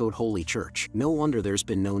Raincoat Holy Church. No wonder there's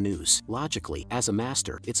been no news. Logically, as a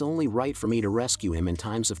master, it's only right for me to rescue him in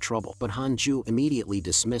times of trouble. But Hanju immediately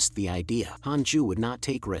dismissed the idea. Hanju would not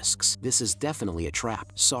take risks. This is definitely a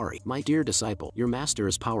trap. Sorry, my dear disciple, your master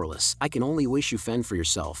is powerless. I can only wish you fend for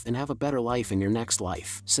yourself and have a better life in your next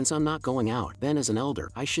life. Since I'm not going out, then as an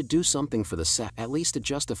elder, I should do something for the sect, at least to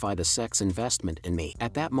justify the sect's investment in me.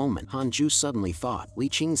 At that moment, Hanju suddenly thought Li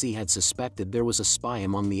Qingzi had suspected there was a spy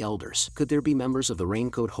among the elders. Could there be members of the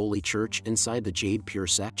Raincoat Holy Church inside the Jade Pure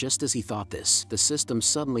sect? Just as he thought this, the system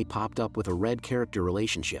suddenly popped up with a red character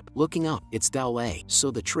relationship. Looking up, it's Dao Lei.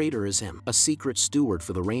 So the traitor is him, a secret steward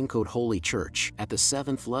for the Raincoat Holy Church, at the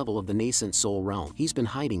 7th level of the nascent soul realm. He's been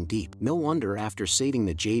hiding deep. No wonder after saving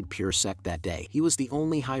the Jade Pure sect that day, he was the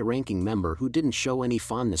only high-ranking member who didn't show any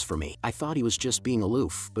fondness for me. I thought he was just being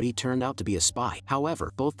aloof, but he turned out to be a spy.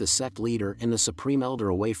 However, both the sect leader and the Supreme Elder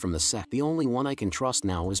away from the sect, the only one I can trust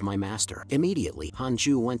now is my master. Immediately,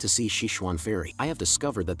 Hanju went to see Sichuan Fairy. I have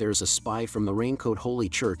discovered that there's a spy from the Raincoat Holy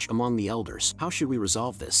Church among the elders. How should we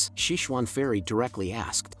resolve this? Sichuan Fairy directly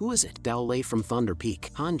asked. Who is it? Dao Lei from Thunder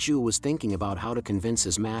Peak. Hanju was thinking about how to convince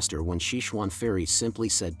his master when Sichuan Fairy simply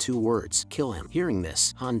said 2 words, kill him. Hearing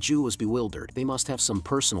this, Hanju was bewildered. They must have some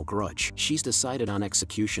personal grudge. She's decided on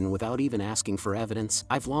execution without even asking for evidence.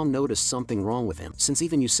 I've long noticed something wrong with him. Since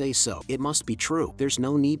even you say so, it must be true. There's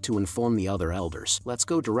no need to inform the other elders. Let's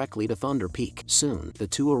go directly to Thunder Peak. Soon, the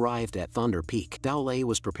two arrived at Thunder Peak. Dao Lei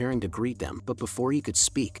was preparing to greet them, but before he could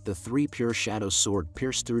speak, the 3 pure shadow sword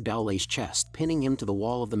pierced through Dao Lei's chest, pinning him to the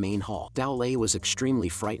wall of the main hall. Dao Lei was extremely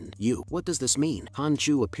frightened. What does this mean?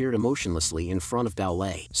 Hanju appeared emotionlessly in front of Dao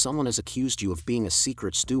Lei. Someone has accused you of being a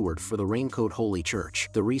secret steward for the Raincoat Holy Church.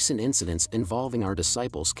 The recent incidents involving our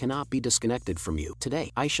disciples cannot be disconnected from you.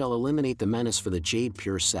 Today, I shall eliminate the menace for the Jade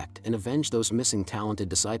Pure sect and avenge those missing talented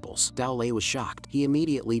disciples. Dao Lei was shocked. He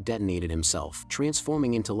immediately detonated himself,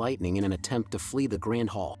 transforming into lightning in an attempt to flee the Grand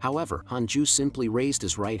Hall. However, Hanju simply raised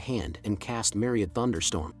his right hand and cast Myriad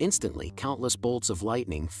Thunderstorm. Instantly, countless bolts of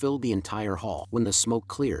lightning filled the entire hall. When the smoke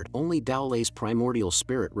cleared, only Dao Lei's primordial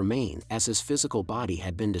spirit remained, as his physical body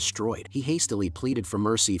had been destroyed. He hastily pleaded for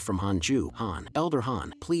mercy from Hanju. Han, Elder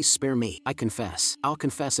Han, please spare me. I confess. I'll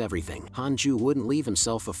confess everything. Hanju wouldn't leave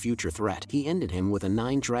himself a future threat. He ended him with a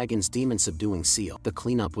 9 dragons demon subduing seal. The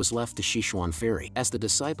cleanup was left to Sichuan Fairy. As the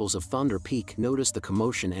disciples of Thunder Peak noticed the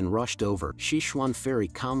commotion and rushed over, Sichuan Fairy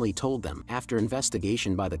calmly told them, after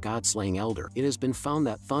investigation by the god-slaying elder, it has been found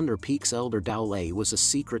that Thunder Peak's elder Dao Lei was a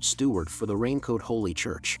secret steward for the Raincoat Holy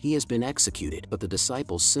Church. He has been executed, but the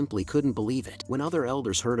disciples simply couldn't believe it. When other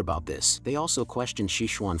elders heard about this, they also questioned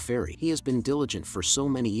Sichuan Fairy. He has been diligent for so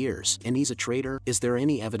many years, and he's a traitor. Is there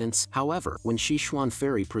any evidence? However, when Sichuan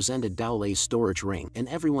Fairy presented Dao Lei's storage ring, and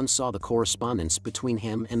everyone saw the correspondence between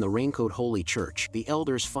him and the Raincoat Holy Church. The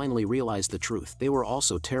elders finally realized the truth. They were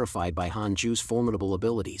also terrified by Hanju's formidable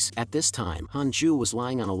abilities. At this time, Hanju was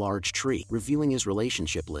lying on a large tree, reviewing his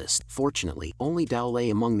relationship list. Fortunately, only Dao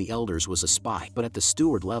Lei among the elders was a spy, but at the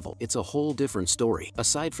steward level, it's a whole different story.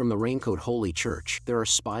 Aside from the Raincoat Holy Church, there are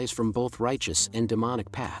spies from both righteous and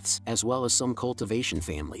demonic paths, as well as some cultivation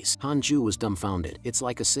families. Hanju was dumbfounded. It's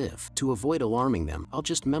like a sieve. To avoid alarming them, I'll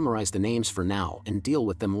just memorize the names for now and deal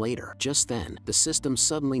with them later. Just then, the system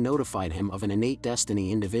suddenly notified him of an innate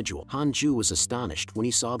destiny individual. Hanju was astonished when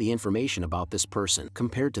he saw the information about this person.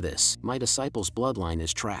 Compared to this, my disciple's bloodline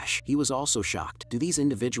is trash. He was also shocked. Do these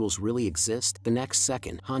individuals really exist? The next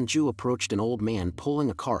second, Hanju approached an old man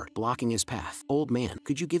pulling a cart, blocking his path. Old man,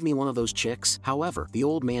 could you give me one of those chicks? However, the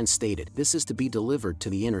old man stated, this is to be delivered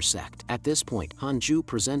to the inner sect. At this point, Hanju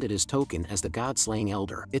presented his token as the God-slaying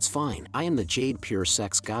elder. It's fine. I am the Jade Pure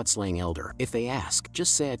Sect's God-slaying elder. If they ask,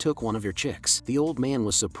 just say I took one of your chicks. The old man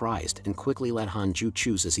was surprised and quickly let Hanju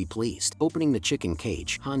choose as he pleased. Opening the chicken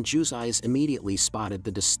cage, Hanju's eyes immediately spotted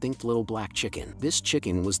the distinct little black chicken. This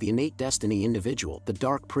chicken was the innate destiny individual, the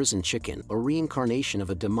Dark Prison Chicken, a reincarnation of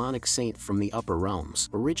a demonic saint from the upper realms.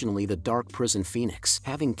 Originally the Dark Prison Phoenix,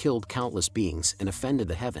 having killed countless beings and offended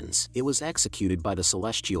the heavens, it was executed by the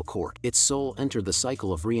celestial court. Its soul entered the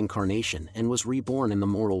cycle of reincarnation and was reborn in the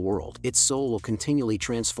mortal world. Its soul will continually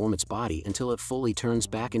transform its body until it fully turns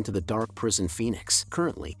back into the Dark Prison Phoenix.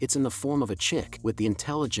 Currently, it's in the form of a chick with the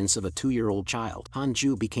intelligence of a 2-year-old child.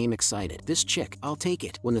 Hanju became excited. This chick, I'll take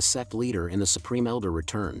it. When the sect leader and the Supreme Elder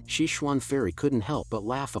returned, Sichuan Fairy couldn't help but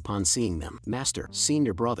laugh upon seeing them. Master,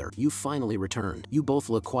 senior brother, you finally returned. You both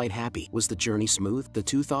look quite happy. Was the journey smooth? The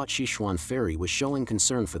two thought Sichuan Fairy was showing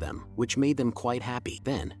concern for them, which made them quite happy.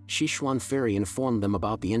 Then, Sichuan Fairy informed them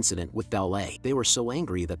about the incident with Dao Lei. They were so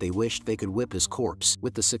angry that they wished they could whip his corpse.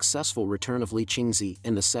 With the successful return of Li Qingzi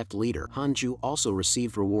and the sect leader, Hanju also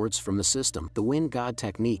received rewards from the system. The Wind God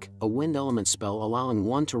Technique, a wind element spell allowing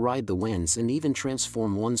one to ride the winds and even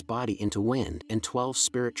transform one's body into wind, and 12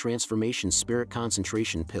 Spirit Transformation Spirit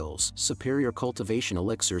Concentration Pills, superior cultivation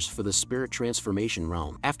elixirs for the Spirit Transformation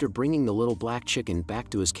realm. After bringing the little black chicken back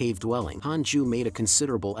to his cave dwelling, Hanju made a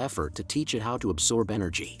considerable effort to teach it how to absorb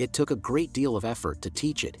energy. It took a great deal of effort to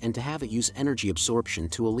teach it and to have it use energy absorption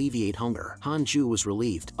to alleviate hunger. Hanju was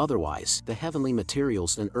relieved. Otherwise, the heavenly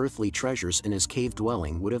materials and earthly treasures in his cave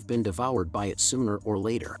dwelling would have been devoured by it sooner or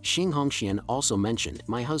later. Xing Hongxian also mentioned,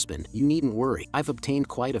 my husband, you needn't worry. I've obtained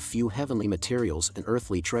quite a few heavenly materials and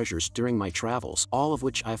earthly treasures during my travels, all of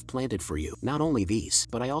which I've planted for you. Not only these,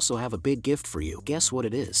 but I also have a big gift for you. Guess what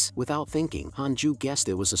it is? Without thinking, Hanju guessed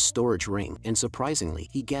it was a storage ring, and surprisingly,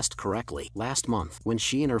 he guessed correctly. Last month, when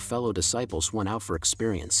she and her fellow disciples went out for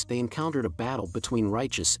experience, they encountered a battle between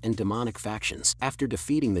righteous and demonic factions. After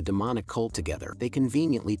defeating the demonic cult together, they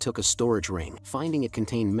conveniently took a storage ring. Finding it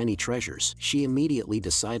contained many treasures, she immediately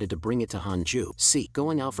decided to bring it to Hanju. See,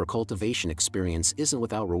 going out for cultivation experience isn't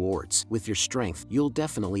without rewards. With your strength, you'll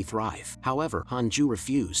definitely thrive. However, Hanju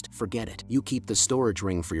refused. Forget it. You keep the storage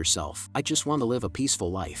ring for yourself. I just want to live a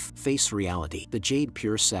peaceful life. Face reality. The Jade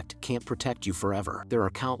Pure Sect can't protect you forever. There are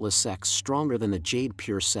countless sects stronger than the Jade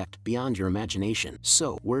Pure Sect beyond your imagination.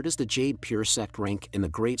 So, where does the Jade Pure Sect rank in the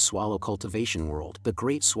Great Swallow Cultivation World? The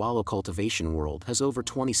Great Swallow Cultivation World has over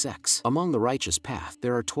 20 sects. Among the righteous path,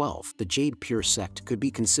 there are 12. The Jade Pure Sect could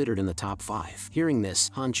be considered in the top 5. Hearing this,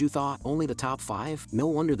 Hanju thought, only the top 5? No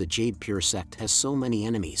wonder the Jade Pure Sect has so many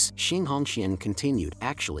enemies. Xing Hongxian continued,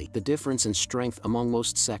 actually, the difference in strength among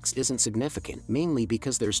most sects isn't significant, mainly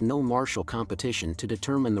because there's no martial competition to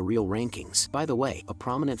determine the real rankings. By the way, a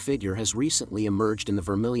prominent figure has recently emerged in the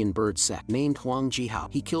Vermilion Bird sect, named Huang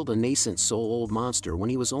Jihao. He killed a nascent soul-old monster when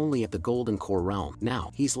he was only at the Golden Core realm.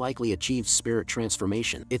 Now, he's likely achieved spirit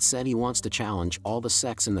transformation. It's said he wants to challenge all the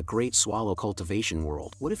sects in the Great Swallow Cultivation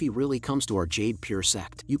World. What if he really comes to our Jade Pure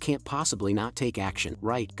Sect? You can't possibly not take action,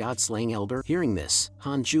 right, God-slaying elder? Hearing this,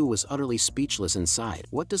 Hanju was utterly speechless inside.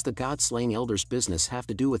 What does the God-slaying elder's business have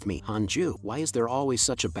to do with me? Hanju, why is there always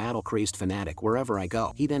such a battle-crazed fanatic wherever I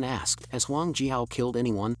go? He then asked, has Huang Jihao killed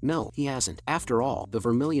anyone? No, he hasn't. After all, the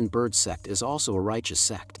Vermilion Bird sect is also a righteous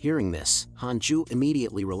sect. Hearing this, Hanju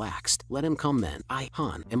immediately relaxed. Let him come then. I,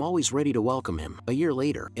 Han, am always ready to welcome him. A year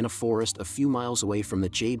later, in a forest a few miles away from the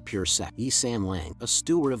Jade Pure sect, Yi San Lang, a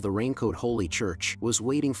steward of the Raincoat Holy Church, was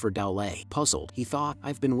waiting for Dao Lei. Puzzled, he thought,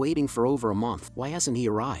 I've been waiting for over a month. Why hasn't he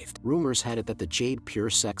arrived? Rumors had it that the Jade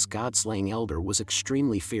Pure sect's God-slaying elder was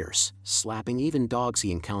extremely fierce, slapping even dogs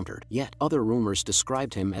he encountered. Yet, other rumors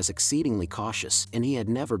described him as exceedingly cautious, and he had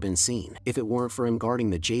never been seen. If it weren't for him guarding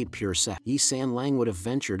the Jade Pure sect, Yi San Lang would have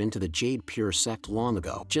ventured into the Jade Pure sect long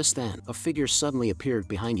ago. Just Just then, a figure suddenly appeared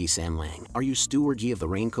behind Yi Sanlang. "Are you Steward Yi of the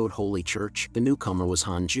Raincoat Holy Church?" The newcomer was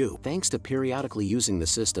Hanju. Thanks to periodically using the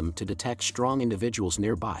system to detect strong individuals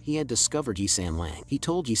nearby, he had discovered Yi Sanlang. He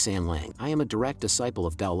told Yi Sanlang, "I am a direct disciple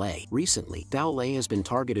of Dao Lei. Recently, Dao Lei has been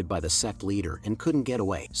targeted by the sect leader and couldn't get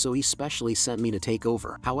away, so he specially sent me to take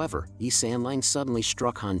over." However, Yi Sanlang suddenly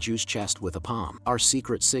struck Hanju's chest with a palm. "Our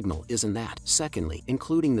secret signal isn't that." Secondly,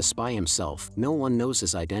 including the spy himself, no one knows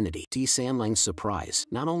his identity. To Yi Sanlang's surprise,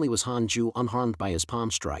 not only was Hanju unharmed by his palm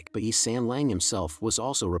strike, but Yi Sanlang himself was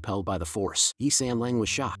also repelled by the force. Yi Sanlang was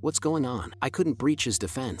shocked. "What's going on? I couldn't breach his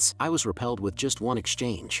defense. I was repelled with just one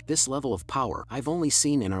exchange. This level of power I've only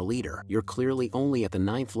seen in our leader. You're clearly only at the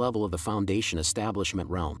 9th level of the Foundation Establishment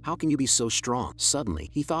realm. How can you be so strong?" Suddenly,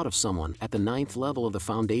 he thought of someone at the 9th level of the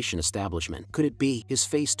Foundation Establishment. Could it be? His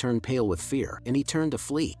face turned pale with fear, and he turned to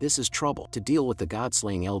flee. "This is trouble. To deal with the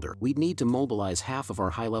God-slaying elder, we'd need to mobilize half of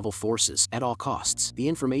our high-level forces at all costs. The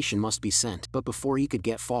information must be sent." But before he could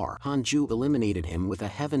get far, Hanju eliminated him with a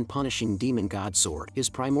heaven-punishing demon god sword. His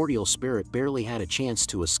primordial spirit barely had a chance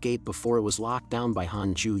to escape before it was locked down by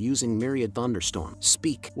Hanju using Myriad Thunderstorm.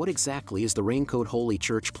 "Speak. What exactly is the Raincoat Holy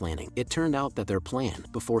Church planning?" It turned out that their plan,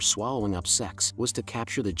 before swallowing up sects, was to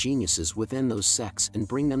capture the geniuses within those sects and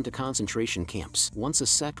bring them to concentration camps. Once a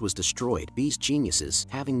sect was destroyed, these geniuses,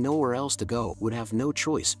 having nowhere else to go, would have no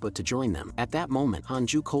choice but to join them. At that moment,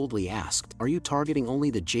 Hanju coldly asked, "Are you targeting only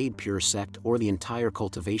the Jade Pure sect or the entire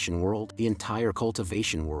cultivation world?" "The entire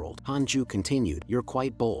cultivation world." Hanju continued, "You're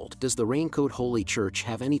quite bold. Does the Raincoat Holy Church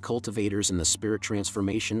have any cultivators in the spirit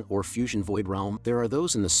transformation or fusion void realm?" "There are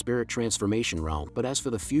those in the spirit transformation realm, but as for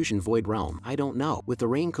the fusion void realm, I don't know. With the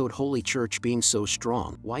Raincoat Holy Church being so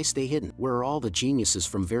strong, why stay hidden? Where are all the geniuses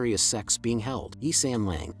from various sects being held?" Yi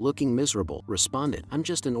Sanlang, looking miserable, responded, "I'm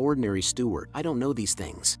just an ordinary steward. I don't know these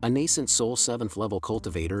things. A nascent soul 7th level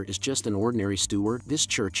cultivator is just an ordinary steward? This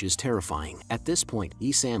church is terrifying." At this point,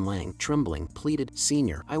 Yi Sanlang, trembling, pleaded,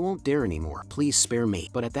 "Senior, I won't dare anymore. Please spare me."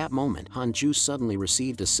 But at that moment, Hanju suddenly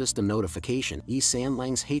received a system notification. "Yi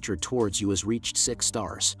Sanlang's hatred towards you has reached 6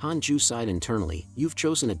 stars. Hanju sighed internally. "You've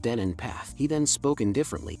chosen a dead-end path." He then spoke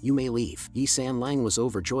indifferently, "You may leave." Yi Sanlang was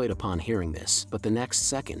overjoyed upon hearing this, but the next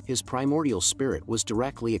second, his primordial spirit was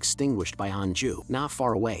directly extinguished by Hanju. Not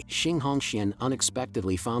far away, Xing Hongxian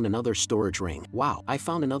unexpectedly found another storage ring. "Wow, I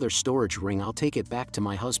found another storage ring. I'll take it back to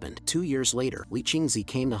my husband." 2 years later, Li Qingzi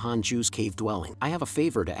came to Hanju's cave dwelling. "I have a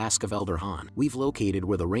favor to ask of Elder Han. We've located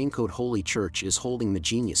where the Raincoat Holy Church is holding the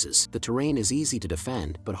geniuses. The terrain is easy to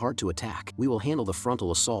defend, but hard to attack. We will handle the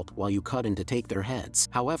frontal assault while you cut in to take their heads."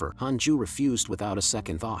 However, Hanju refused without a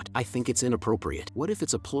second thought. "I think it's inappropriate. What if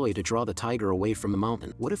it's a ploy to draw the tiger away from the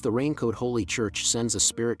mountain? What if the Raincoat Holy Church sends a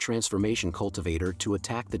spirit transformation cultivator to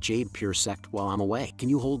attack the Jade Pure sect while I'm away? Can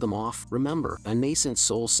you hold them off? Remember, a nascent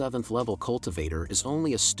soul 7th level cultivator is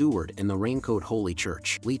only a steward in the Raincoat Holy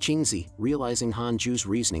Church." Li Qingzi, realizing Hanju's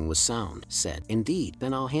reasoning was sound, said, "Indeed,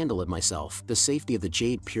 then I'll handle it myself. The safety of the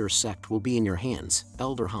Jade Pure sect will be in your hands,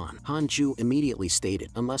 Elder Han." Hanju immediately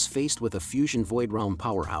stated, "Unless faced with a fusion void realm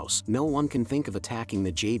powerhouse, no one can think of attacking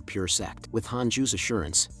the Jade Pure sect." With Hanju's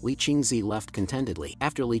assurance, Li Qingzi left contentedly.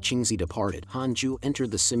 After Li Qingzi departed, Hanju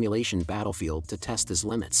entered the simulation battlefield to test his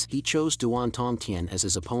limits. He chose Duan Tongtian as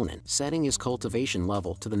his opponent, setting his cultivation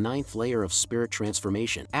level to the 9th layer of spirit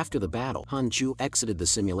transformation. After the battle, Hanju exited the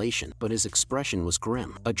simulation, but his expression was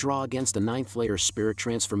grim. "A draw against the 9th layer spirit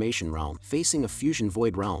transformation realm, facing a fusion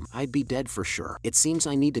void realm, I'd be dead for sure. It seems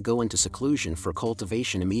I need to go into seclusion for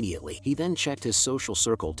cultivation immediately." He then checked his social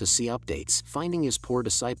circle to see updates, finding his poor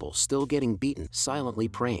disciple still getting beaten, silently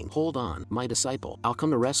praying, "Hold on, my disciple. I'll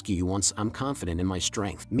come to rescue you once I'm confident in my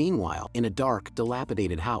strength." Meanwhile, in a dark,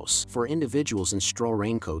 dilapidated house, 4 individuals in straw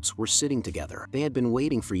raincoats were sitting together. They had been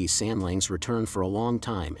waiting for Yi Sanlang's return for a long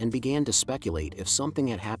time and began to speculate if something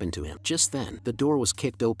had happened to him. Just then, the door was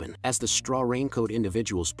kicked open. As the straw raincoat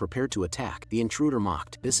individuals prepared to attack, the intruder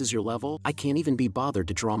mocked, "This is your level? I can't even be bothered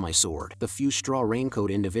to draw my sword." The few straw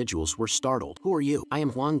raincoat individuals were startled. "Who are you?" "I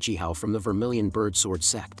am Huang Jihao from the Vermilion Bird Sword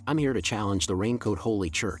sect. I'm here to challenge the Raincoat Holy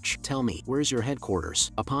Church. Tell me, where's your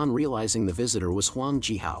headquarters?" Upon realizing the visitor was Huang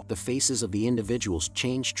Jihao, the faces of the individuals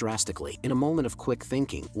changed drastically. In a moment of quick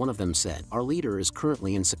thinking, one of them said, "Our leader is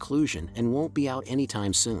currently in seclusion and won't be out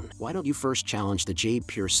anytime soon. Why don't you first challenge the Jade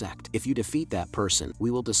Pure sect? If you defeat that person,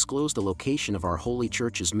 we will disclose the location of our holy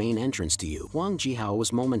church's main entrance to you." Huang Jihao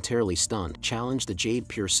was momentarily stunned. Challenge the Jade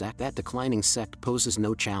Pure sect? That declining sect poses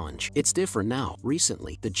no challenge. It's different now.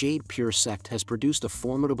 Recently, the Jade Pure sect has produced a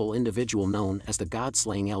formidable individual known as the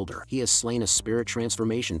God-slaying Elder. He has slain a spirit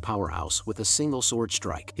transformation powerhouse with a single sword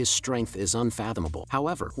strike. His strength is unfathomable.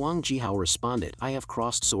 However, Huang Jihao responded, "I have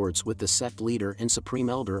crossed swords with the sect leader and supreme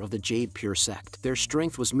elder of the Jade Pure sect. sect. Their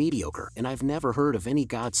strength was mediocre, and I've never heard of any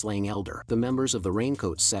god-slaying elder. The members of the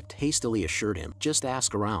Raincoat sect hastily assured him, just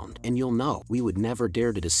ask around, and you'll know. We would never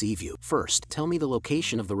dare to deceive you. First, tell me the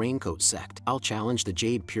location of the Raincoat sect. I'll challenge the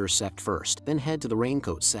Jade Pure sect first, then head to the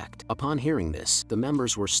Raincoat sect. Upon hearing this, the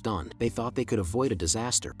members were stunned. They thought they could avoid a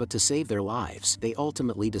disaster, but to save their lives, they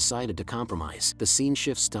ultimately decided to compromise. The scene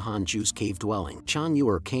shifts to Hanju's cave dwelling. Chan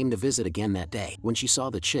Yuer came to visit again that day. When she saw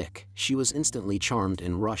the chick, she was instantly charmed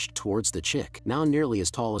and rushed towards the chick, now nearly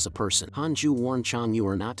as tall as a person. Hanju warned Chan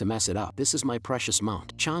Yuer not to mess it up. This is my precious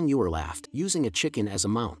mount. Chan Yuer laughed. Using a chicken as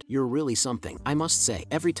a mount, you're really something. I must say,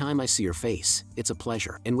 every time I see your face, it's a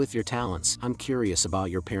pleasure. And with your talents, I'm curious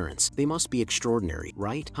about your parents. They must be extraordinary,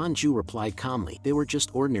 right? Hanju replied calmly. They were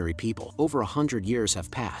just ordinary people. Over 100 years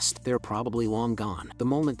have passed. They're probably long gone. The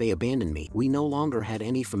moment they abandoned me, we no longer had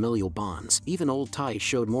any familial bonds. Even old Tai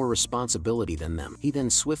showed more responsibility than them. He then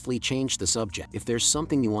swiftly changed the subject. If there's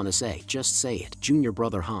something you want to say, just say it. Junior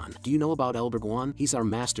brother Han, do you know about Elder Guan? He's our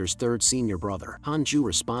master's third senior brother. Hanju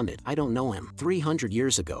responded, I don't know him. 300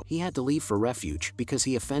 years ago, he had to leave for refuge because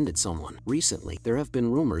he offended someone. Recently, there have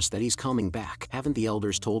been rumors that he's coming back. Haven't the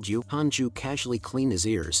elders told you? Hanju casually cleaned his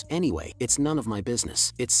ears. Anyway, it's none of my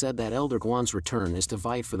business. It's said that Elder Guan's return is to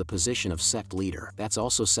vie for the position of sect leader. That's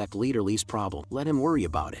also sect leader Li's problem. Let him worry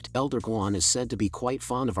about it. Elder Guan is said to be quite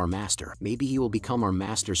fond of our master. Maybe he will become our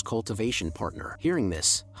master's cultivation partner. Hearing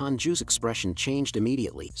this, Hanju's expression changed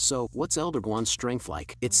immediately. So, what's Elder Guan's strength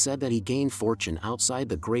like? It's said that he gained fortune outside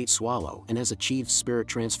the Great Swallow and has achieved spirit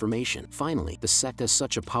transformation. Finally, the sect has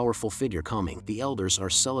such a powerful figure coming. The elders are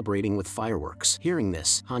celebrating with fireworks. Hearing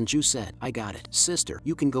this, Hanju said, I got it. Sister,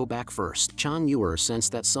 you can go back first. Chan Yuer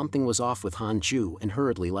sensed that something was off with Hanju and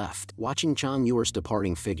hurriedly left. Watching Chan Yuer's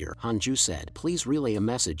departing figure, Hanju said, please relay a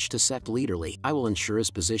message to sect leader Li. I will ensure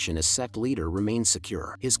his position as sect leader remains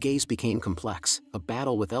secure. His gaze became complex. A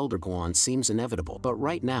battle with Elder Guan seems inevitable, but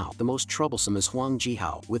right now, the most troublesome is Huang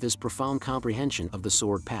Jihao, with his profound comprehension of the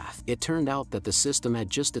sword path. It turned out that the system had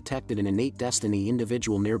just detected an innate destiny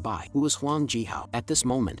individual nearby, who was Huang Jihao. At this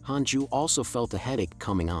moment, Hanju also felt a headache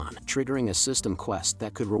coming on, triggering a system quest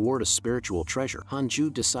that could reward a spiritual treasure.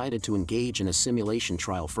 Hanju decided to engage in a simulation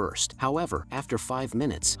trial first. However, after 5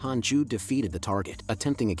 minutes, Hanju defeated the target.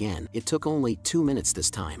 Attempting again, it took only 2 minutes this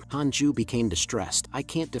time. Hanju became distressed. I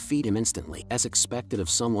can't defeat him instantly, as expected of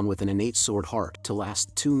someone with an innate sword heart to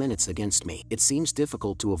last 2 minutes against me. It seems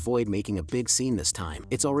difficult to avoid making a big scene this time.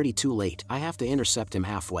 It's already too late. I have to intercept him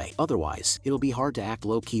halfway. Otherwise, it'll be hard to act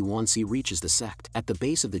low-key once he reaches the sect. At the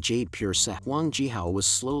base of the Jade Pure sect, Huang Jihao was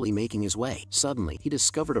slowly making his way. Suddenly, he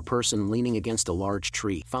discovered a person leaning against a large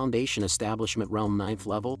tree. Foundation Establishment Realm 9th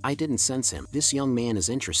level? I didn't sense him. This young man is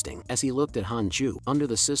interesting. As he looked at Hanju, under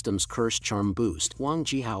the system's cursed charm boost, Huang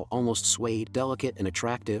Jihao almost swayed, delicate and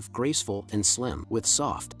attractive, graceful and slim, with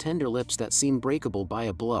soft, tender lips that seem breakable by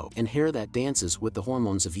a blow, and hair that dances with the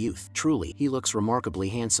hormones of youth. Truly, he looks remarkably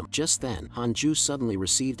handsome. Just then, Hanju suddenly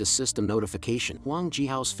received a system notification. Huang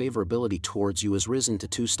Jihao's favorability towards you has risen to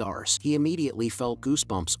 2 stars. He immediately felt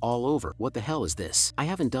goosebumps all over. What the hell is this? I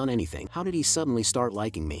haven't done anything. How did he suddenly start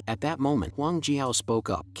liking me? At that moment, Huang Jihao spoke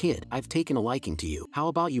up. Kid, I've taken a liking to you. How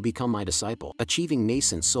about you become my disciple? Achieving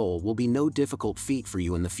nascent soul will be no difficult feat for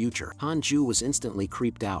you in the future. Hanju was instantly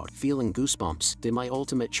creeped out, feeling goosebumps. Did my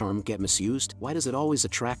ultimate charm get misused? Why does it always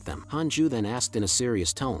attract them? Hanju then asked in a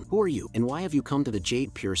serious tone, who are you, and why have you come to the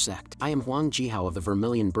Jade Pure sect? I am Huang Jihao of the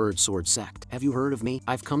Vermilion Bird Sword sect. Have you heard of me?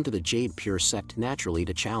 I've come to the Jade Pure sect naturally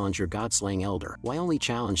to challenge your God-slaying elder. Why only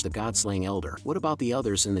challenge the God-slaying elder? What about the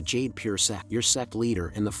others in the Jade Pure sect? Your sect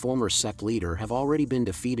leader and the former sect leader have already been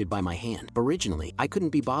defeated by my hand. Originally, I couldn't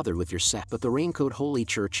be bothered with your sect, but the Raincoat Holy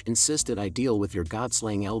Church insisted I deal with your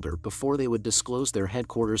God-slaying elder before they would disclose their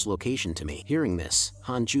headquarters location to me. Hearing this,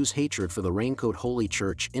 Hanju's hatred for the Raincoat Holy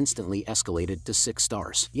Church instantly escalated to 6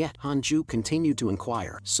 stars. Yet, Hanju continued to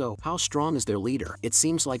inquire, so, how strong is their leader? It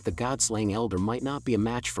seems like the God-slaying elder might not be a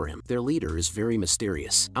match for him. Their leader is very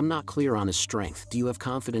mysterious. I'm not clear on his strength. Do you have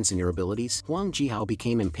confidence in your abilities? Huang Jihao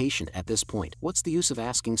became impatient at this point. What's the use of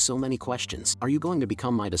asking so many questions? Are you going to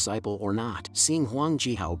become my disciple or not? Seeing Huang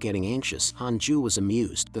Jihao getting anxious, Hanju was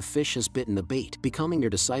amused. The fish has bitten the bait. Becoming your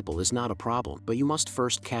disciple is not a problem, but you must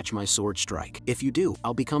first catch my sword strike. If you do,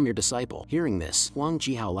 I'll become your disciple. Hearing this, Huang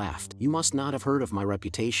Jihao laughed. You must not have heard of my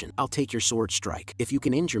reputation. I'll take your sword strike. If you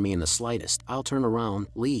can injure me in the slightest, I'll turn around,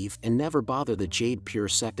 leave, and never bother the Jade Pure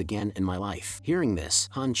sect again in my life. Hearing this,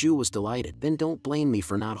 Hanju was delighted. Then don't blame me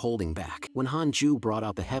for not holding back. When Hanju brought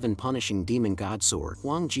out the heaven-punishing demon god sword,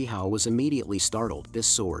 Huang Jihao was immediately startled. This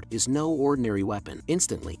sword is no ordinary weapon.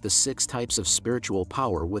 Instantly, the 6 types of spiritual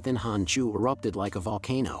power within Hanju erupted like a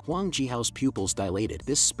volcano. Huang Jihao's pupils dilated.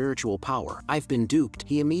 This spiritual power. I've been duped.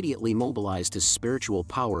 He immediately mobilized his spiritual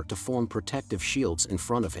power to form protective shields in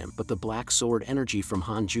front of him, but the black sword energy from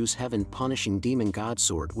Hanju's heaven-punishing demon god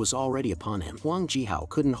sword was already upon him. Huang Jihao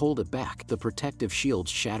couldn't hold it back. The protective shields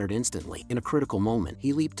shattered instantly. In a critical moment,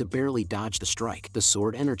 he leaped to barely dodge the strike. The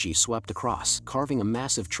sword energy swept across, carving a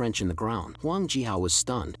massive trench in the ground. Huang Jihao was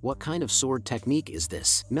stunned. What kind of sword technique is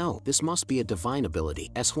this? No, this must be a divine ability.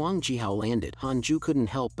 As Huang Jihao landed, Hanju couldn't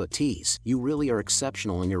help but tease. You really are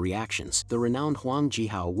exceptional in your reactions. The renowned Huang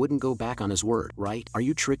Jihao wouldn't go back on his word, right? Are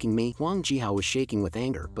you tricking me? Huang Jihao was shaking with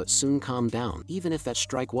anger, but soon calmed down. Even if that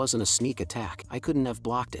strike wasn't a sneak attack, I couldn't have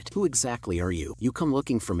blocked it. Who exactly are you? You come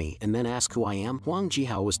looking for me and then ask who I am? Huang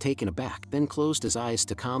Jihao was taken aback, then closed his eyes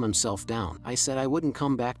to calm himself down. I said I wouldn't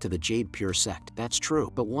come back to the Jade Pure Sect. That's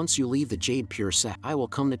true, but once you leave the Jade Pure Sect, I will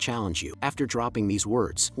come to challenge you. After dropping these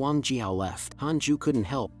words, Huang Jihao left. Hanju couldn't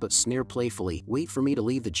help but sneer playfully. Wait for me to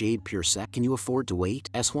leave the Jade Pure Sect? Can you afford to wait?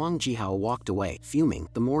 As Huang Jihao walked away, fuming,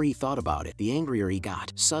 the more he thought about it, the angrier he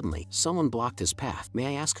got. Suddenly, someone blocked his path. May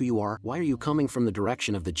I ask who you are? Why are you coming from the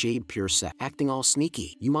direction of the Jade Pure Sect, acting all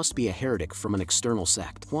sneaky? You must be a heretic from an external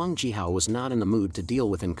sect. Huang Jihao was not in the mood to deal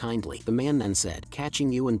with him kindly. The man then said,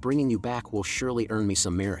 catching you and bringing you back will surely earn me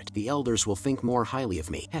some merit. The elders will think more highly of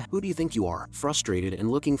me. Heh, who do you think you are? Frustrated and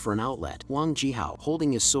looking for an outlet, Huang Jihao,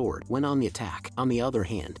 holding his sword, went on the attack. On the other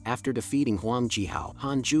hand, after defeating Huang Jihao,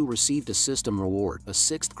 Hanju received a system reward, a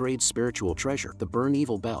 6th grade spiritual treasure, the Burn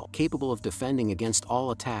Evil Bell, capable of defending against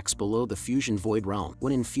all attacks below the Fusion Void realm.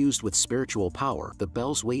 When infused with spiritual power, the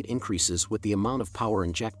bell's weight increases with the amount of power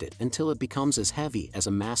injected, until it becomes as heavy as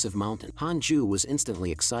a massive mountain. Hanju was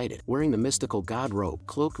instantly excited, wearing the mystical god robe,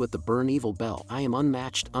 cloaked with the Burn Evil Bell. I am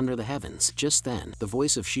unmatched under the heavens. Just then, the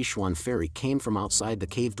voice of Sichuan Fairy came from outside the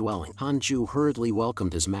cave dwelling. Hanju hurriedly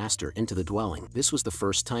welcomed his master into the dwelling. This was the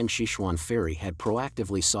first time Sichuan Fairy had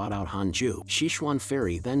proactively sought out Hanju. Sichuan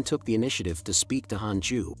Fairy then took the initiative to speak to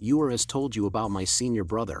Hanju. You has told you about my senior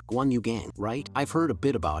brother, Guan Yu Gang, right? I've heard a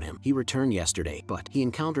bit about him. He returned yesterday, but he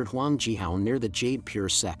encountered Huang Jihao near the Jade Pure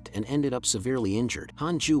Sect and ended up severely injured.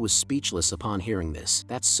 Hanju was speechless upon hearing this.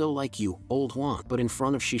 That's so like you, old Huang. But in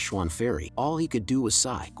front of Sichuan Fairy, all he could do was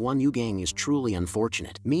sigh. Guan Yu Gang is truly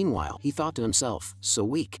unfortunate. Meanwhile, he thought to himself, so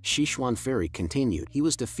weak. Sichuan Fairy continued. He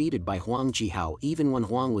was defeated by Huang Jihao even when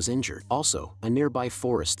Huang was injured. Also, a nearby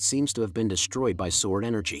forest seems to have been destroyed by sword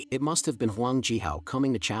energy. It must have been Huang Jihao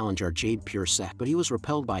coming to challenge our Jade Pure Sect, but he was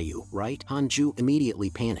repelled by you, right? Hanju immediately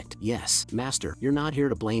panicked. Yes, master, you're not here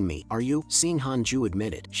to blame me, are you? Seeing Hanju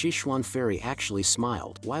admit it, Sichuan Fairy actually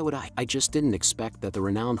smiled. Why would I? I just didn't expect that the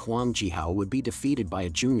renowned Huang Jihao would be defeated by a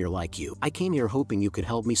junior like you. I came here hoping you could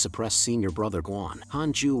help me suppress senior brother Guan.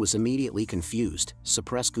 Hanju was immediately confused.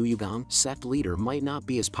 Suppress Guyugang? Sect leader might not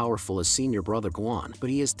be as powerful as senior brother Guan, but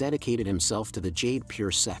he has dedicated himself to the Jade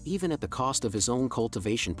Pure Sect, even at the cost of his own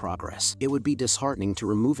cultivation progress. It would be disheartening to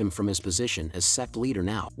remove him from his position as sect leader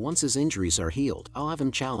now. Once his injuries are healed, I'll have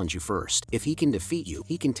him challenge you first. If he can defeat you,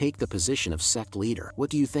 he can take the position of sect leader. What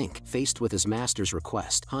do you think? Faced with his master's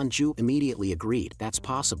request, Hanju immediately agreed. That's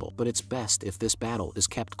possible, but it's best if this battle is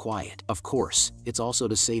kept quiet. Of course, it's also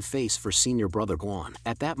to save face for senior brother Guan.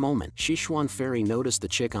 At that moment, Sichuan Fairy noticed the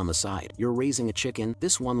chick on the side. You're raising a chicken?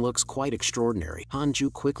 This one looks quite extraordinary.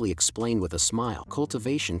 Hanju quickly explained with a smile.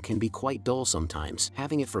 Cultivation can be quite dull sometimes.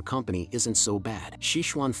 Having it for company isn't so bad.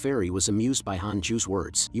 Sichuan Fairy was amused by Hanju's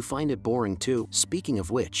words. You find it boring too? Speaking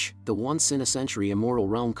of which, the once-in-a-century Immortal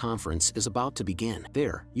Realm Conference is about to begin.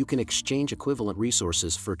 There, you can exchange equivalent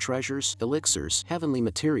resources for treasures, elixirs, heavenly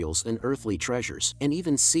materials and earthly treasures, and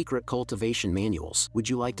even secret cultivation manuals. Would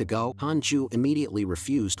you like to go? Hanju immediately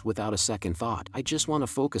refused without a second thought. I just want to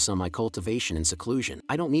focus on my cultivation in seclusion.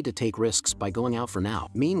 I don't need to take risks by going out for now.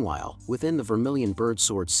 Meanwhile, within the Vermilion Bird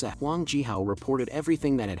Sword Sect, Huang Jihao reported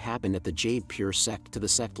everything that had happened at the Jade Pure Sect to the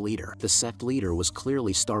sect leader. The sect leader was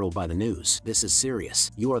clearly startled by the news. This is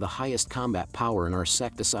serious. You are the highest combat power in our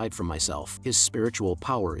sect aside from myself. His spiritual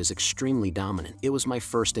power is extremely dominant. It was my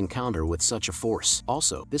first encounter with such a force.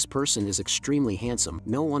 Also, this person is extremely handsome.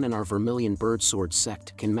 No one in our Vermilion Bird Sword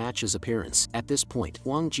Sect can match his appearance. At this point,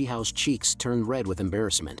 Huang Jihao's cheeks turned red with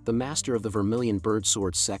embarrassment. The master of the Vermilion Bird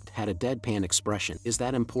Sword Sect had a deadpan expression. Is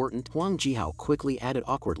that important? Huang Jihao quickly added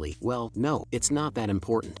awkwardly. Well, no, it's not that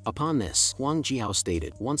important. Upon this, Huang Jihao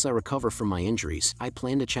stated, once I recover from my injuries, I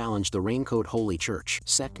plan to challenge the Raincoat Holy Church.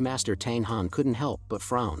 Sect Master Tang Han couldn't help but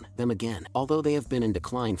frown. Them again. Although they have been in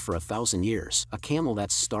decline for 1,000 years, a camel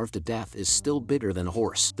that's starved to death is still bigger than a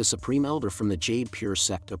horse. The Supreme Elder from the Jade Pure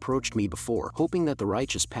Sect approached me before, hoping that the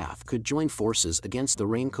Righteous Path could join forces against the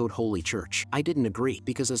Raincoat Holy Church. I didn't agree,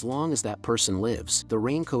 because as long as that person lives, the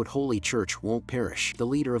Raincoat Holy Church won't perish. The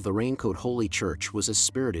leader of the Raincoat Holy Church was as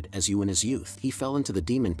spirited as you in his youth. He fell into the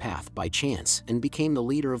demon path by chance. chance and became the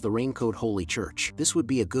leader of the Raincoat Holy Church. This would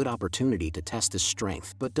be a good opportunity to test his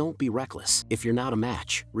strength, but don't be reckless. If you're not a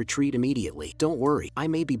match, retreat immediately. Don't worry, I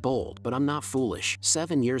may be bold, but I'm not foolish.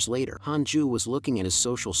 7 years later, Hanju was looking at his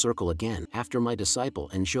social circle again. After my disciple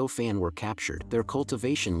and Zhou Fan were captured, their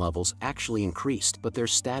cultivation levels actually increased, but their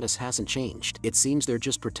status hasn't changed. It seems they're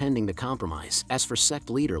just pretending to compromise. As for sect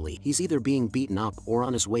leader Li, he's either being beaten up or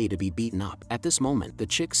on his way to be beaten up. At this moment, the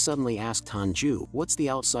chick suddenly asked Hanju, "What's the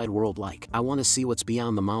outside world like? I want to see what's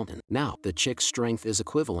beyond the mountain." Now, the chick's strength is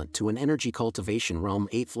equivalent to an energy cultivation realm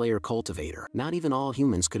 8th layer cultivator. Not even all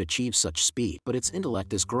humans could achieve such speed, but its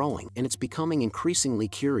intellect is growing, and it's becoming increasingly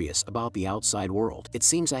curious about the outside world. It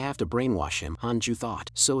seems I have to brainwash him, Hanju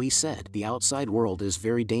thought. So he said, "The outside world is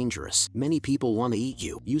very dangerous. Many people want to eat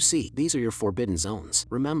you. You see, these are your forbidden zones.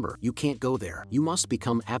 Remember, you can't go there. You must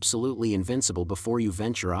become absolutely invincible before you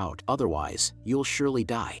venture out. Otherwise, you'll surely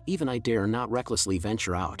die. Even I dare not recklessly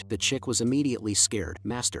venture out." The chick was immediately scared.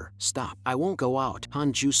 "Master, stop. I won't go out."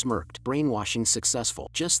 Hanju smirked. Brainwashing successful.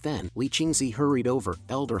 Just then, Li Qingzi hurried over.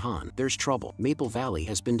 "Elder Han, there's trouble. Maple Valley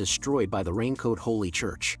has been destroyed by the Raincoat Holy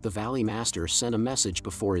Church." The Valley Master sent a message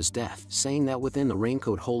before his death, saying that within the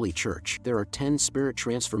Raincoat Holy Church, there are 10 spirit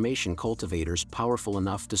transformation cultivators powerful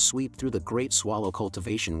enough to sweep through the Great Swallow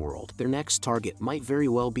cultivation world. Their next target might very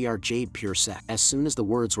well be our Jade Pure sect. As soon as the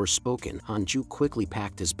words were spoken, Hanju quickly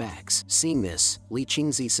packed his bags. Seeing this, Li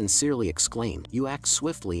Qingzi sincerely exclaimed, "You act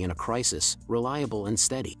swiftly in a crisis, reliable and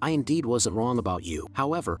steady. I indeed wasn't wrong about you."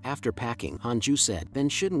 However, after packing, Hanju said, "Then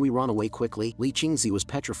shouldn't we run away quickly?" Li Qingzi was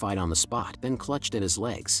petrified on the spot, then clutched at his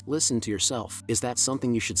legs. "Listen to yourself. Is that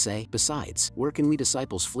something you should say? Besides, where can we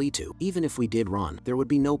disciples flee to? Even if we did run, there would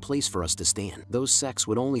be no place for us to stand. Those sects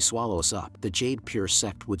would only swallow us up. The Jade Pure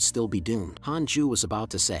sect would still be doomed." Hanju was about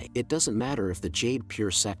to say, "It doesn't matter if the Jade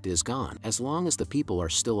Pure sect is gone, as long as the people are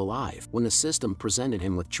still alive," when the system presented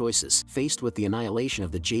him with choices. Faced with the annihilation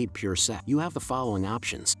of the Jade Pure sect, you have the following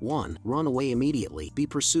options. 1. Run away immediately, be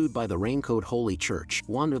pursued by the Raincoat Holy Church,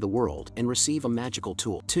 wander the world, and receive a magical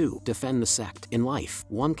tool. 2. Defend the sect. In life,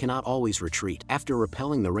 one cannot always retreat. After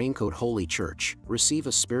repelling the Raincoat Holy Church, receive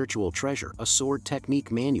a spiritual treasure, a sword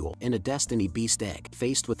technique manual, and a destiny beast egg.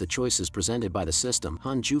 Faced with the choices presented by the system,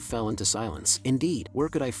 Hanju fell into silence. Indeed, where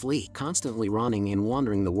could I flee? Constantly running and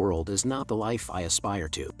wandering the world is not the life I aspire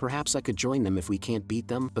to. Perhaps I could join them if we can't beat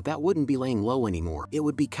them, but that wouldn't be laying low anymore. It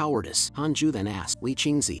would be cowardice. Hanju then asked, "Li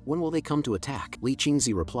Qingzi, when will they come to attack?" Li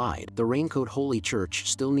Qingzi replied, "The Raincoat Holy Church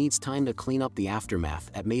still needs time to clean up the aftermath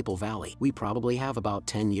at Maple Valley. We probably have about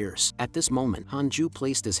 10 years. At this moment, Hanju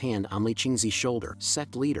placed his hand on Li Qingzi's shoulder.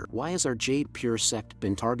 "Sect leader, why has our Jade Pure sect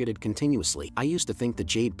been targeted continuously? I used to think the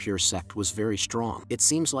Jade Pure sect was very strong. It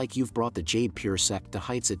seems like you've brought the Jade Pure sect to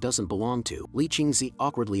heights it doesn't belong to." Li Qingzi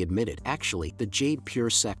awkwardly admitted, "Actually, the Jade Pure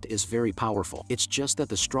sect is very powerful. It's just that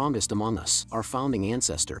the strongest among us, our founding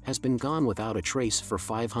ancestor, has been gone without a trace for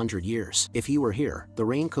 500 years. If he were here, the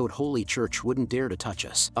Raincoat Holy Church wouldn't dare to touch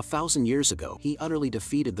us. 1,000 years ago, he utterly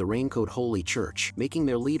defeated the Raincoat Holy Church, making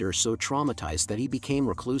their leader so traumatized that he became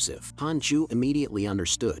reclusive." Hanju immediately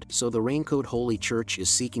understood. "So the Raincoat Holy Church is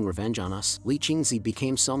seeking revenge on us?" Li Qingzi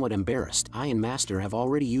became somewhat embarrassed. "I and Master have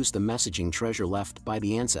already used the messaging treasure left by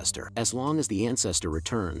the ancestor. As long as the ancestor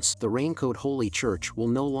returns, the Raincoat Holy Church will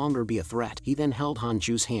no longer be a threat." He then held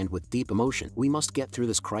Hanju's hand with deep emotion. "We must get through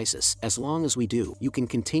this crisis. As long as we do, you can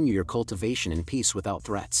continue your cultivation in peace without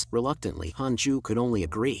threats." Reluctantly, Hanju could only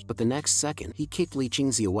agree, but the next second, he kicked Li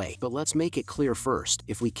Qingzi away. "But let's make it clear first,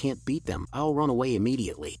 if we can't beat them, I'll run away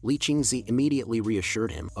immediately." Li Qingzi immediately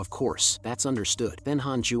reassured him, "Of course, that's understood." Then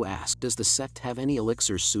Hanju asked, "Does the sect have any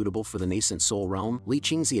elixirs suitable for the nascent soul realm?" Li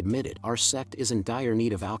Qingzi admitted, "Our sect is in dire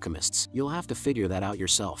need of alchemists. You'll have to figure that out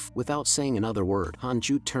yourself." Without saying another word,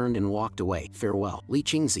 Hanju turned and walked away. "Farewell." Li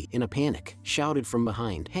Qingzi, in a panic, shouted from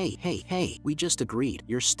behind, Hey, we just agreed.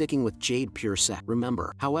 You're sticking with Jade Pure sect,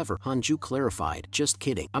 remember?" However, Hanju clarified, "Just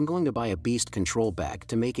kidding. I'm going to buy a beast control bag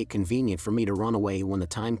to make it convenient for me to run away when the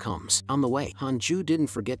time comes." On the way, Hanju didn't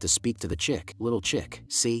forget to speak to the chick. "Little chick,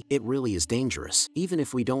 see, it really is dangerous. Even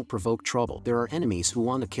if we don't provoke trouble, there are enemies who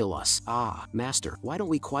want to kill us." "Ah, Master, why don't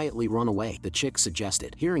we quietly run away?" the chick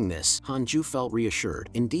suggested. Hearing this, Hanju felt reassured.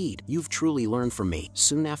 "Indeed, you've truly learned from me."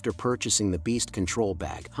 Soon after purchasing the beast control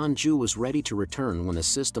bag, Hanju was ready to return when the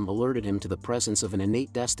system alerted him to the presence of an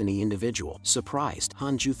innate destiny individual. Surprised,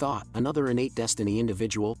 Hanju thought, "Another innate destiny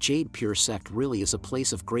individual? Jade Pure sect really is a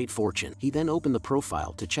place of great fortune." He then opened the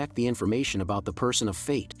profile to check the information about the person of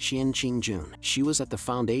fate, Xian Qingjun. She was at the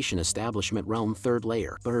Foundation Establishment Realm 3rd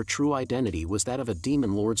layer, but her true identity was that of a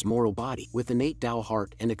demon lord's mortal body, with innate Dao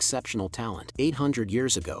heart and exceptional talent. 800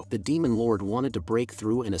 years ago, the demon lord wanted to break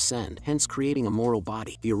through and ascend, hence creating a mortal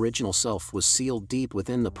body. The original self was sealed deep deep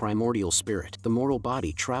within the primordial spirit, the mortal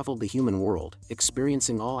body traveled the human world,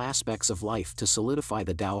 experiencing all aspects of life to solidify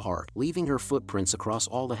the Tao heart, leaving her footprints across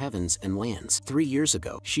all the heavens and lands. 3 years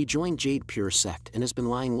ago, she joined Jade Pure sect and has been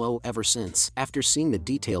lying low ever since. After seeing the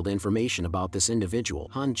detailed information about this individual,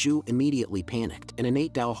 Hanju immediately panicked. An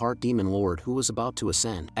innate Tao heart demon lord who was about to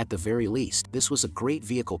ascend. At the very least, this was a great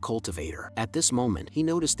vehicle cultivator. At this moment, he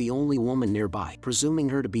noticed the only woman nearby, presuming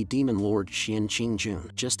her to be demon lord Xian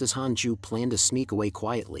Qingjun. Just as Hanju planned to sneak away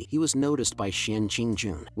quietly, he was noticed by Xian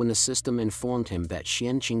Qingjun. When the system informed him that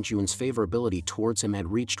Xian Qingjun's favorability towards him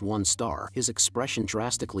had reached 1 star, his expression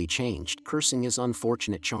drastically changed, cursing his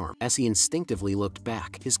unfortunate charm. As he instinctively looked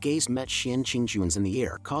back, his gaze met Xian Qingjun's in the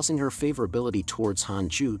air, causing her favorability towards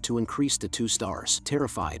Hanju to increase to 2 stars.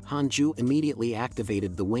 Terrified, Hanju immediately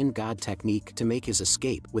activated the Wind God technique to make his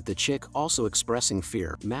escape, with the chick also expressing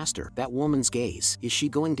fear. Master, that woman's gaze, is she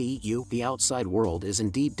going to eat you? The outside world is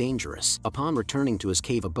indeed dangerous. Upon returning to his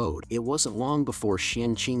cave abode, it wasn't long before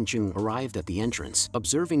Xian Qingjun arrived at the entrance.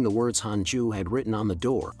 Observing the words Hanju had written on the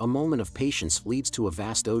door, a moment of patience leads to a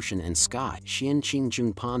vast ocean and sky. Xian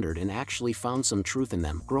Qingjun pondered and actually found some truth in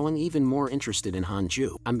them, growing even more interested in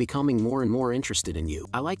Hanju. I'm becoming more and more interested in you.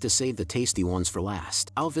 I like to save the tasty ones for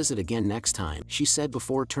last. I'll visit again next time, she said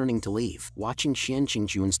before turning to leave. Watching Xian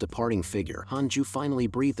Qingjun's departing figure, Hanju finally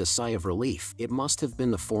breathed a sigh of relief. It must have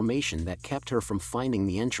been the formation that kept her from finding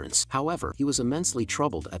the entrance. However, he was immensely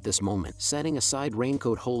troubled at this moment. Setting aside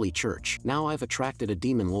Raincoat Holy Church, now I've attracted a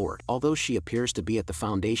demon lord. Although she appears to be at the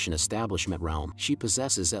Foundation establishment realm, she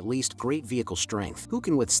possesses at least great vehicle strength. Who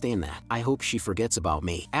can withstand that? I hope she forgets about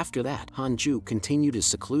me. After that, Hanju continued his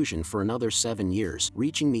seclusion for another 7 years,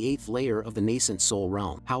 reaching the 8th layer of the nascent soul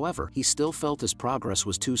realm. However, he still felt his progress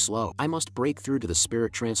was too slow. I must break through to the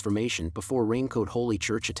spirit transformation before Raincoat Holy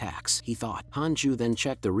Church attacks, he thought. Hanju then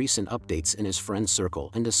checked the recent updates in his friend's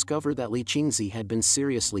circle and discovered that Li Qingzi had been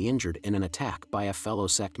seriously injured in an attack by a fellow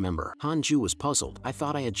sect member. Hanju was puzzled. I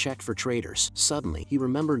thought I had checked for traitors. Suddenly, he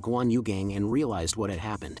remembered Guan Yugang and realized what had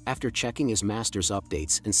happened. After checking his master's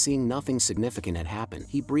updates and seeing nothing significant had happened,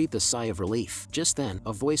 he breathed a sigh of relief. Just then,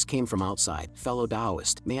 a voice came from outside. Fellow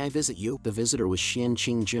Taoist, may I visit you? The visitor was Xian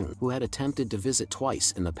Qingjun, who had attempted to visit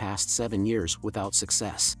twice in the past 7 years without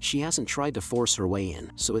success. She hasn't tried to force her way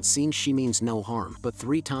in, so it seems she means no harm, but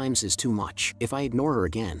 3 times is too much. If I ignore her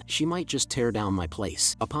again, she might just tear down my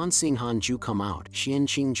place. Upon seeing Hanju come out, Xian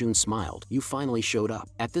Qingjun smiled. You finally showed up.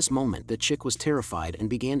 At this moment, the chick was terrified and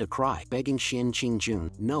began to cry, begging Xian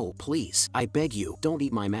Qingjun, no, please, I beg you, don't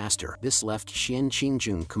eat my master. This left Xian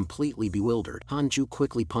Qingjun completely bewildered. Hanju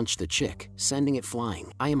quickly punched the chick, sending it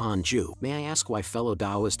flying. I am Hanju. May I ask why fellow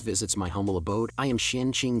Taoist visits my humble abode? I am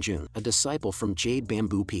Xian Qingjun, a disciple from Jade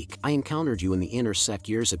Bamboo Peak. I encountered you in the inner sect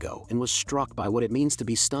years ago and was struck by what it means to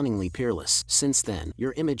be stunningly peerless. Since then,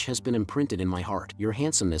 your image has been imprinted in my heart. Your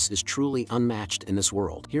handsomeness is truly unmatched in this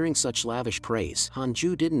world. Hearing such lavish praise,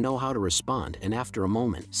 Hanju didn't know how to respond and after a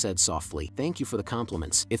moment, said softly, thank you for the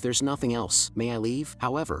compliments. If there's nothing else, may I leave?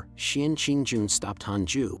 However, Xian Qingjun stopped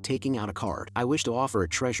Hanju, taking out a card. I wish to offer a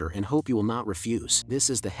treasure and hope you will not refuse. This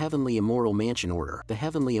is the Heavenly Immortal Mansion order. The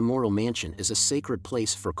Heavenly Immortal Mansion is a sacred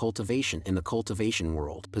place for cultivation in the cultivation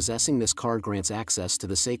world. Possessing this card grants access to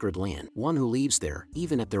the sacred land. One who leaves there,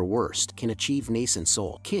 even at their worst, can achieve nascent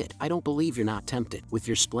soul. Kid, I don't believe you're not tempted. With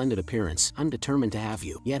your splendid appearance, I'm determined to have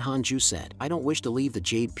you. Yet Hanju said, I don't wish to leave the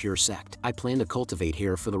Jade Pure sect. I plan to cultivate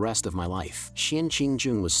here for the rest of my life. Xian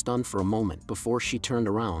Qingjun was stunned for a moment before she turned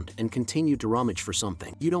around and continued to rummage for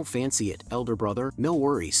something. You don't fancy it, elder brother? No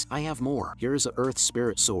worries, I have more. Here is a earth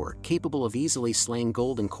spirit sword, capable of easily slaying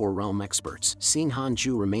golden core realm experts. Seeing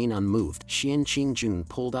Hanju remain unmoved, Xian Qingjun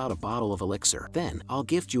pulled out a bottle of elixir. Then, I'll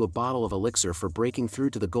gift you a bottle of elixir for breaking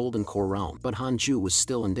through to the golden core realm. But Hanju was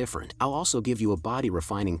still indifferent. I'll also give you a body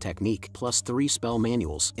refining technique, plus 3 spell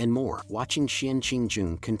manuals, and more. Watching Xian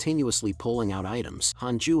Qingjun continuously pulling out items,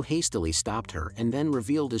 Hanju hastily stopped her and then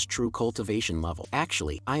revealed his true cultivation level.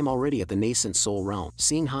 Actually, I am already at the nascent soul realm.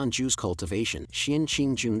 Seeing Hanju's cultivation, Xian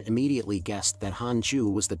Qingjun immediately guessed that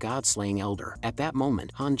Hanju was the god-slaying elder. At that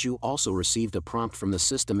moment, Hanju also received a prompt from the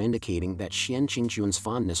system indicating that Xian Qingjun's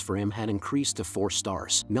fondness for him had increased to 4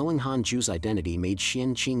 stars. Knowing Hanju's identity made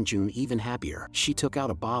Xian Qingjun even happier. She took out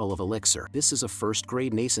a bottle of elixir. This is a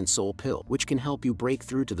first-grade nascent soul pill, which can help you break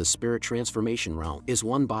through to the spirit transformation realm. Is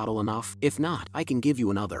 1 bottle enough? If not, I can give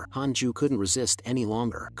you another. Hanju couldn't resist any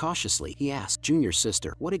longer. Cautiously, he asked, Junior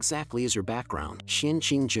sister, what exactly is your background? Xian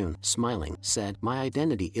Qingjun, smiling, said, my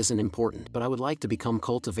identity isn't important, but I would like to become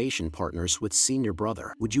cultivation partners with senior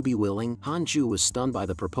brother. Would you be willing? Hanju was stunned by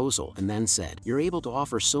the proposal and then said, you're able to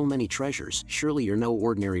offer so many treasures, surely you're no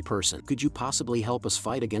ordinary person. Could you possibly help us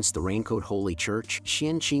fight against the Raincoat Holy Church?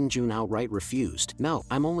 Xian Qingjun outright refused. "No,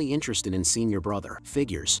 I'm only interested in seeing your brother."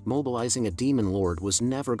 Figures, mobilizing a demon lord was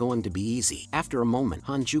never going to be easy. After a moment,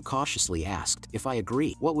 Hanju cautiously asked, "If I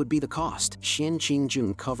agree, what would be the cost?" Xian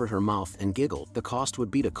Qingjun covered her mouth and giggled. "The cost would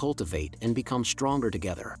be to cultivate and become stronger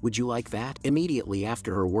together. Would you like that?" Immediately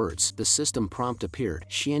after her words, the system prompt appeared.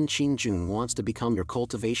 "Xian Qingjun wants to become your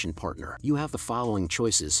cultivation partner. You have the following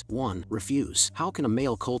choices. 1. Refuse. How can a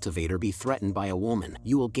male cultivator be threatened by a woman?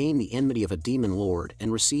 You will gain the enmity of a demon lord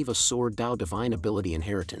and receive a sword Dao divine ability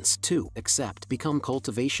inheritance. 2. Accept. Become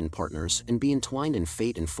cultivation partners and be entwined in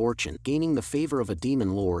fate and fortune, gaining the favor of a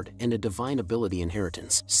demon lord and a divine ability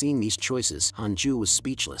inheritance." Seeing these choices, Hanju was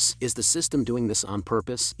speechless. Is the system doing this on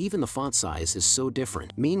purpose? Even the font size is so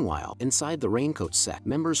different. Meanwhile, inside the Raincoat sect,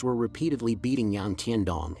 members were repeatedly beating Yang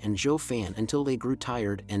Tiandong and Zhou Fan until they grew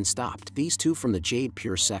tired and stopped. These two from the Jade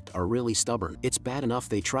Pure sect are really stubborn. It's bad enough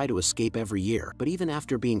they try to escape every year, but even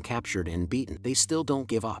after being captured and beaten, they still don't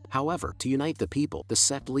give up. However, to unite the people, the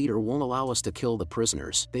sect leader won't allow us to kill the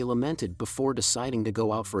prisoners, they lamented before deciding to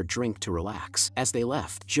go out for a drink to relax. As they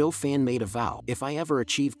left, Zhou Fan made a vow. "If I ever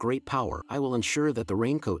achieve great power, I will ensure that the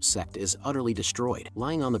Raincoat sect is utterly destroyed."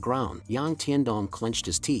 Lying on the ground, Yang Tiandong clenched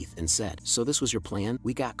his teeth and said, "So this was your plan?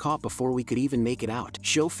 We got caught before we could even make it out."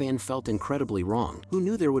 Zhou Fan felt incredibly wrong. Who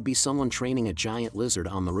knew there would be someone training a giant lizard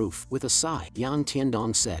on the roof? With a sigh, Yang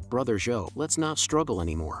Tiandong said, "Brother Zhou, let's not struggle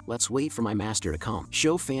anymore. Let's wait for my master to come."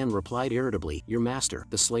 Zhou Fan replied irritably, "Your master,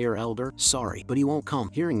 the Slayer Elder? Sorry, but he won't come."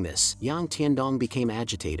 Hearing this, Yang Tiandong became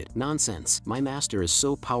agitated. "Nonsense. My master is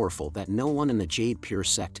so powerful that no one in the Jade Pure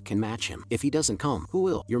sect can match him. If he doesn't come, who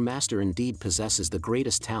will? Your master indeed possesses the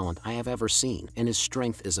greatest talent I have ever seen, and his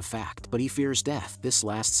strength is a fact. But he fears death." This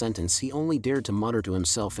last sentence he only dared to mutter to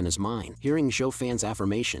himself in his mind. Hearing Zhou Fan's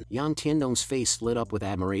affirmation, Yang Tiandong's face lit up with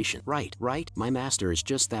admiration. Right. My master is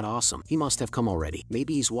just that awesome. He must have come already.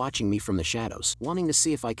 Maybe he's watching me from the shadows, wanting to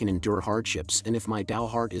see if I can endure hardships and if my Dao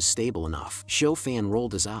heart is stable enough. Zhou Fan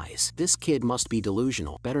rolled his eyes. This kid must be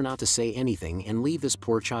delusional. Better not to say anything and leave this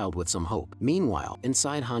poor child with some hope. Meanwhile,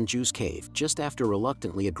 inside Hanju's cave, just after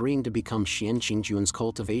reluctantly agreeing to become Xian Qingjun's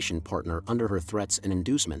cultivation partner under her threats and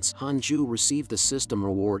inducements, Hanju received the system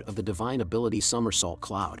reward of the divine ability Somersault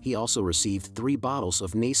Cloud. He also received 3 bottles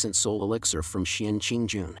of nascent soul elixir from Xian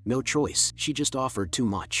Qingjun. No choice, she just offered too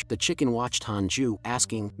much. The chicken watched Hanju,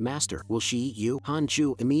 asking, "Master, will she eat you?"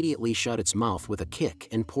 Hanju immediately shut its mouth with a kick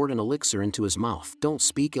and poured an elixir into his mouth. "Don't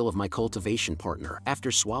speak ill of my cultivation partner."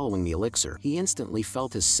 After swallowing the elixir, he instantly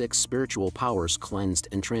felt his 6 spiritual powers cleansed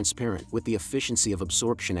and transparent, with the efficiency of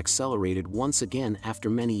absorption accelerated once again after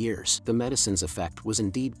many years. The medicine's effect was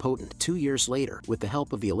indeed potent. 2 years later, with the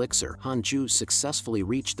help of the elixir, Hanju successfully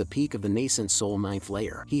reached the peak of the nascent soul 9th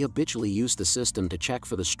layer. He habitually used the system to check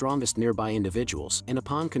for the strongest nearby individuals, and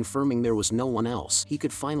upon confirming there was no one else, he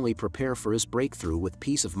could finally prepare for his breakthrough with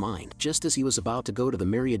peace of mind. Just as he was about to go to the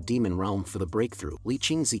Myriad Demon Realm for the breakthrough, Li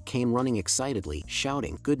Qingzi came running excitedly,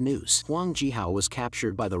 shouting, "Good news! Huang Jihao was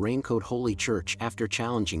captured by the Raincoat Holy Church after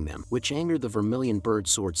challenging them, which angered the Vermilion Bird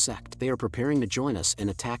Sword sect. They are preparing to join us in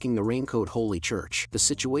attacking the Raincoat Holy Church. The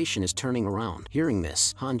situation is turning around." Hearing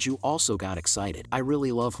this, Hanju also got excited. "I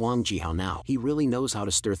really love Huang Jihao now. He really knows how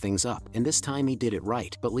to stir things up, and this time he did it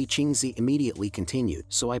right." But Li Qingzi immediately continued,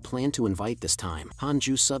 "So I plan to invite this time."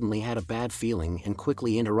 Hanju suddenly had a bad feeling and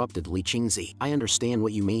quickly interrupted Li Qingzi. "I understand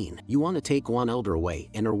what you mean. You want to take one elder away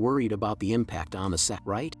and are worried about the impact on the sect,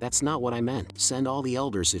 right? That's not what I meant. Send all the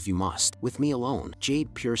elders if you must. With me alone,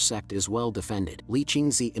 Jade Pure sect is well defended." Li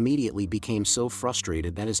Qingzi immediately became so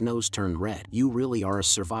frustrated that his nose turned red. "You really are a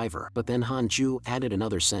survivor." But then Hanju added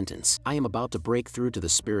another sentence. "I am about to break through to the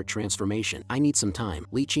spirit transformation. I need some time."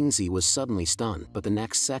 Li Qingzi was suddenly stunned, but the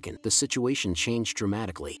next second, the situation changed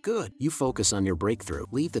dramatically. "Good. You focus on your breakthrough.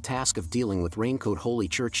 Leave the task of dealing with Raincoat Holy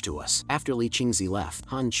Church to us." After Li Qingzi left,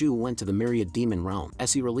 Hanju went to the Myriad Demon Realm.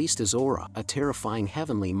 As he released his aura, a terrifying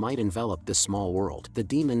heavenly might enveloped this small world. The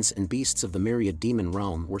demons and beasts of the Myriad Demon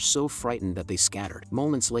Realm were so frightened that they scattered.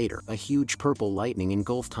 Moments later, a huge purple lightning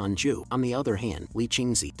engulfed Hanju. On the other hand, Li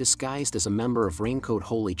Qingzi, disguised as a member of Raincoat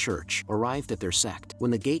Holy Church, arrived at their sect.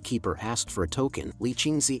 When the gatekeeper asked for a token, Li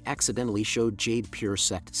Qingzi accidentally showed Jade Pure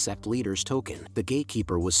sect leader's token. The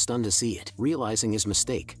gatekeeper was stunned to see it. Realizing his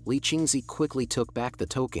mistake, Li Qingzi quickly took back the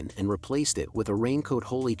token and replaced it with a Raincoat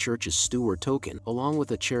Holy Church's steward token, along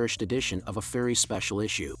with a cherished edition of a very special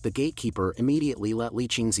issue. The gatekeeper immediately let Li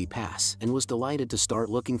Qingzi pass and was delighted to start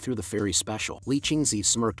looking through the fairy special. Li Qingzi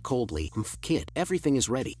smirked coldly. Kid, everything is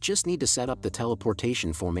ready. Just need to set up the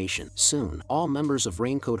teleportation formation." Soon, all members of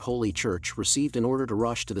Raincoat Holy Church received an order to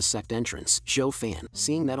rush to the sect entrance. Zhou Fan,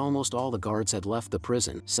 seeing that almost all the guards had left the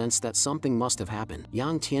prison, sensed that something must have happened.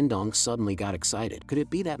 Yang Tiandong suddenly got excited. "Could it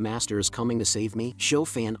be that master is coming to save me?" Really?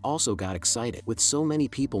 Fan also got excited. With so many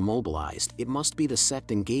people mobilized, it must be the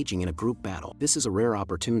sect engaging in a group battle. This is a rare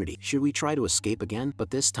opportunity. Should we try to escape again? But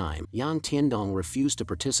this time, Yang Tiandong refused to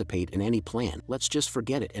participate in any plan. Let's just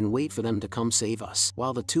forget it and wait for them to come save us.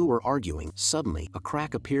 While the two were arguing, suddenly, a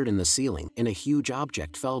crack appeared in the ceiling, and a huge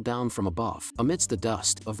object fell down from above. Amidst the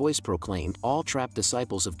dust, a voice proclaimed, "All trapped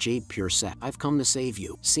disciples of Jade Pure Sect, I've come to save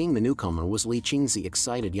you." Seeing the newcomer was Li Qingzi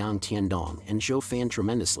excited Yang Tiandong and Zhou Fan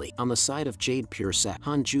tremendously. On the side of Jade Pure Sect,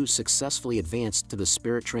 Hanju successfully advanced to the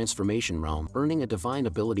spirit transformation realm, earning a divine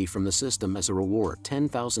ability from the system as a reward,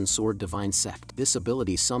 10,000 Sword Divine Sect. This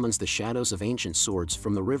ability summons the shadows of ancient swords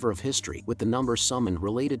from the river of history, with the number summoned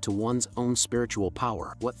related to one's own spiritual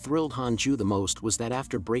power. What thrilled Hanju the most was that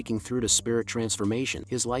after breaking through to spirit transformation,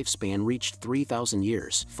 his lifespan reached 3,000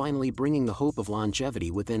 years, finally bringing the hope of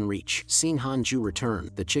longevity within reach. Seeing Hanju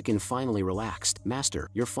return, the chicken finally relaxed. "Master,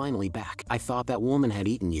 you're finally back. I thought that woman had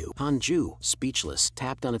eaten you." Hanju, speechless,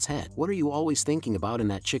 tapped on its head. "What are you always thinking about in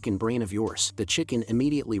that chicken brain of yours?" The chicken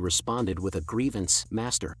immediately responded with a grievance.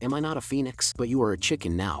 "Master, am I not a phoenix? But you are a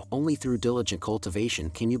chicken now. Only through diligent cultivation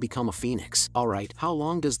can you become a phoenix. Alright, how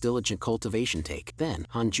long does diligent cultivation take?" Then,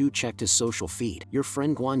 Hanju checked his social feed. "Your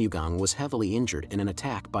friend Guan Yugang was heavily injured in an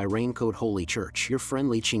attack by Raincoat Holy Church. Your friend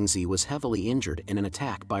Li Qingzi was heavily injured in an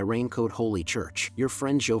attack by Raincoat Holy Church. Your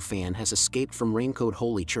friend Zhou Fan has escaped from Raincoat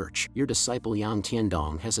Holy Church. Your disciple Yang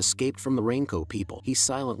Tiandong has escaped from the Raincoat people." He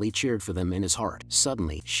silently cheered for them in his heart.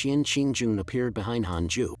 Suddenly, Xian Qingjun appeared behind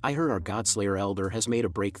Hanju. "I heard our Godslayer elder has made a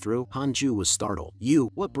breakthrough." Hanju was startled.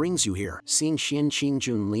 "You, what brings you here?" Seeing Xian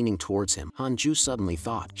Qingjun leaning towards him, Hanju suddenly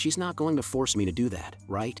thought, "She's not going to force me to do that,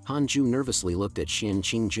 right?" Hanju nervously looked at Xian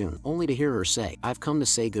Qingjun, only to hear her say, "I've come to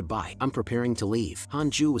say goodbye. I'm preparing to leave."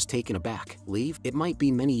 Hanju was taken aback. "Leave? It might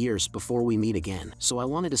be many years before we meet again, so I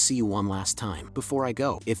wanted to see you one last time. Before I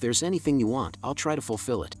go, if there's anything you want, I'll try to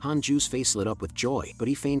fulfill it." Hanju's face lit up with joy, but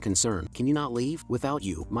he feigned concern. "Can you not leave? Without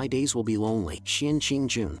you, my days will be lonely." Xian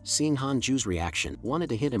Qingjun, seeing Hanju's reaction, wanted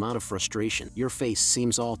to hit him out of frustration. "Your face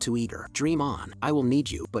seems all too eager. Dream on. I will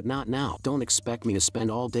need you, but not now. Don't expect me to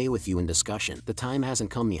spend all day with you in discussion. The time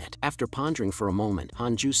hasn't come yet." After pondering for a moment,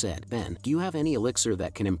 Hanju said, "Then, do you have any elixir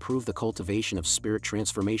that can improve the cultivation of spirit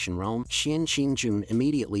transformation realm?" Xian Qingjun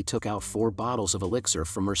immediately took out 4 bottles of elixir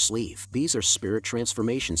from her sleeve. "These are spirit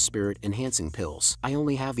transformation spirit enhancing pills. I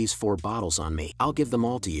only have these 4 bottles on me. I'll give them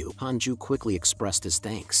all to you." Hanju quickly expressed his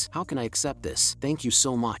thanks. "How can I accept this? Thank you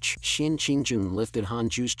so much." Xian Qingjun lifted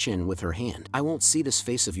Hanju's chin with her hand. "I won't see this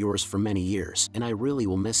face of yours for many years, and I really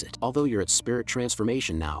will miss it. Although you're at spirit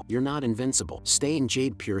transformation now, you're not invincible. Stay in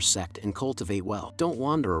Jade Pure Sect and cultivate well. Don't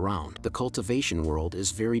wander around. The cultivation world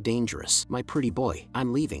is very dangerous. My pretty boy,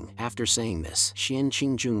 I'm leaving." After saying this, Xian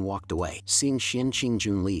Qingjun walked away. Seeing Xian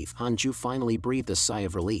Qingjun leave, Hanju finally breathed a sigh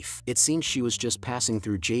of relief. It seems she was just passing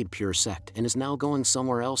through Jade Pure Sect and is now going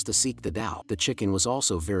somewhere else to seek the Tao. The chicken was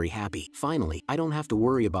also very happy. "Finally, I don't have to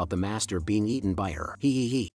worry about the master being eaten by her. He.